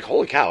this, I'm like,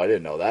 holy cow, I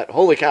didn't know that.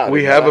 Holy cow.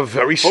 We have a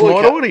very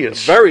smart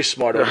audience. Very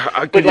smart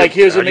audience. But like,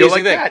 here's the amazing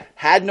thing. That?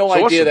 Had no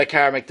It's idea awesome. that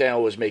Cara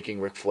McDaniel was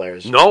making Ric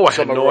Flair's. No, I had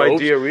summer no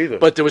robes. idea either.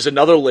 But there was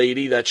another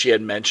lady that she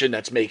had mentioned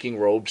that's making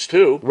robes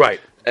too. Right.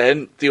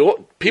 And the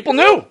people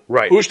knew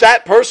Right.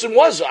 that person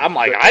was. I'm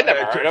like, I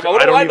never heard of him.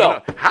 What do I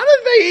know? How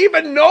did they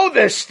even know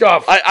this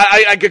stuff?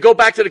 I could go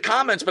back to the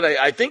comments, but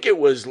I think it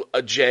was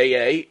a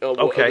J.A.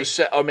 Okay.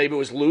 Or maybe it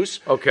was Luce.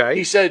 Okay.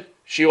 He said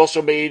she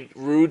also made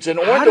Rude's and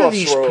How do Orndorff's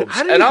these- robes.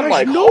 how do And you I'm guys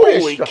like, know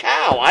this holy stuff?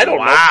 cow, I don't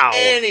Wow. know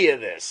any of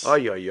this.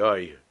 Ay, ay,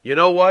 ay. You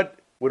know what?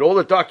 With all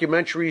the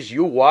documentaries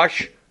you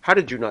watch, how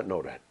did you not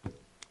know that?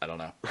 I don't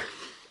know.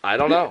 I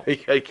don't know. You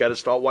got to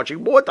start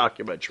watching more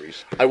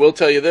documentaries. I will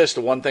tell you this.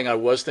 The one thing I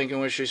was thinking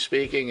when she was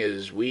speaking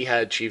is we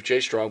had Chief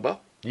Jay Strongbow,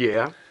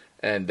 Yeah.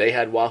 and they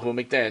had Wahoo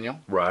McDaniel.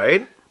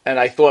 Right. And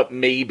I thought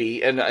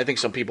maybe, and I think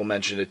some people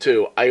mentioned it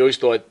too, I always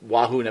thought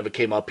Wahoo never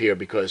came up here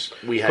because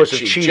we had Because of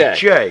Chief Chief Jay.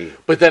 Jay.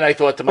 But then I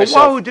thought to But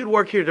myself, Wahoo did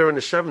work here during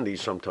the 70s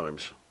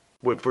sometimes.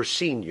 For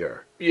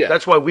senior. Yeah.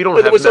 That's why we don't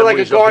But have it was like a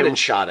memories of garden him.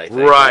 shot, I think.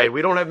 Right.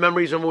 We don't have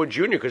memories of him with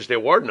Junior because there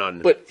were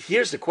none. but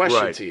here's the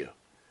question Right. to you.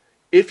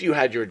 If you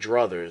had your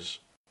druthers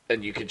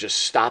and you could just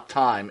stop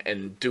time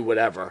and do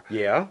whatever,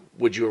 Yeah.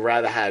 would you have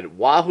rather had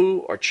Wahoo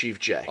or Chief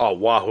Jay? Oh,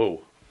 Wahoo.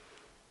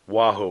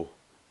 Wahoo.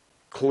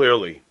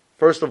 Clearly.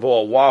 First of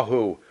all,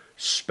 Wahoo.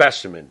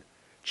 Specimen.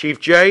 Chief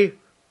Jay.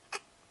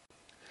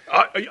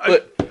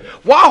 But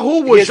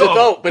Wahoo was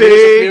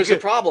here's the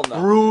problem, though.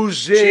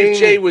 bruising. Chief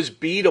Jay was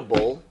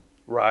beatable,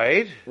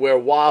 Right. where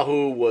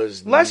Wahoo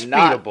was Less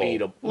not beatable.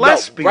 beatable.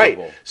 Less No, right.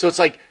 beatable. So it's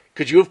like,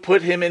 could you have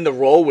put him in the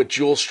role with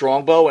Jules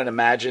Strongbow and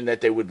imagine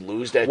that they would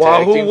lose that tag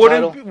Wahoo team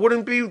wouldn't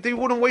title? they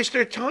wouldn't waste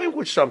their time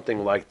with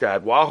something like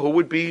that. Wahoo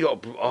would be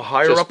a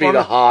higher Just up be on the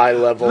it. high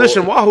level.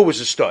 Listen, Wahoo was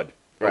a stud.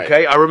 Right.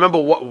 Okay, I remember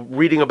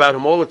reading about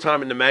him all the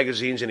time in the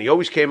magazines, and he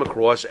always came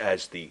across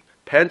as the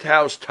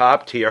penthouse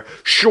top tier.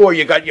 Sure,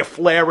 you got your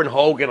Flair and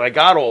Hogan, I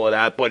got all of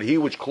that, but he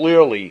was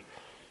clearly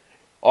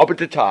up at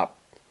the top.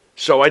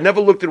 So I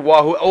never looked at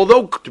Wahoo.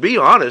 Although, to be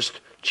honest,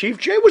 Chief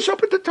Jay was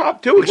up at the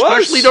top too,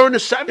 especially during the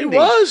 70s. He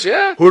was,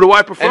 yeah. Who do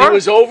I prefer? And he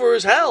was over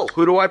as hell.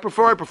 Who do I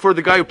prefer? I prefer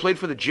the guy who played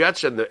for the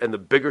Jets and the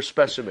bigger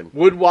specimen.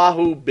 Would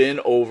Wahoo been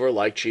over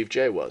like Chief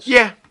Jay was?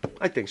 Yeah,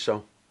 I think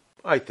so.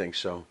 I think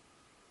so.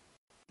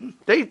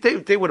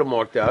 They would have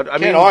marked out. I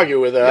Can't argue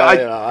with that.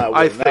 Yeah,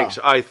 I think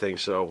so. I think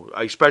so.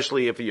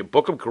 Especially if you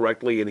book him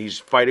correctly and he's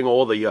fighting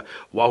all the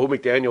Wahoo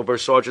McDaniel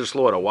versus Sergeant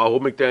Slaughter, Wahoo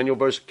McDaniel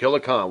versus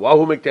Killer Khan,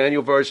 Wahoo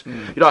McDaniel versus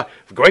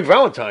Greg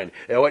Valentine,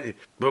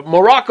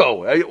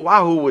 Morocco.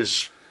 Wahoo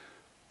was.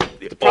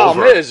 The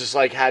problem is, it's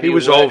like, how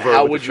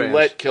would you fans.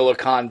 let Killer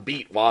Khan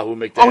beat Wahoo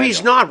McDaniel? Oh,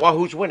 he's not.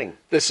 Wahoo's winning.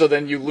 So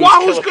then you lose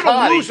Wahoo's Killer gonna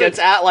Khan. lose He gets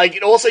it. out. Like,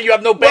 also, you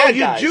have no bad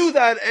guys. You do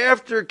that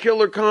after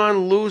Killer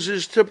Khan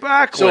loses to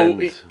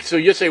Backlund. So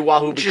you say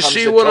Wahoo Did you becomes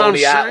see the what I'm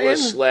Tony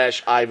Atlas saying?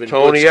 / Ivan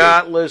Tony Putski.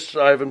 Atlas,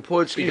 Ivan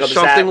Putski, Becomes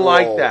something that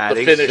like role, that.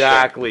 the finisher.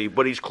 Exactly.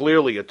 But he's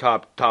clearly a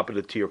top of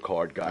the tier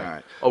card guy. All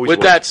right. Always With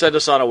was. that, send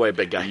us on our way,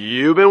 big guy.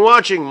 You've been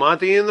watching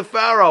Monte and the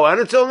Pharaoh. And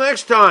until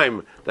next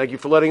time, thank you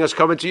for letting us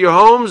come into your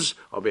homes.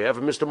 On behalf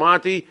of Mr.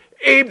 Monte,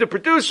 Abe, the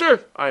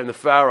producer, I am the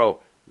Pharaoh.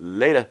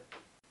 Later.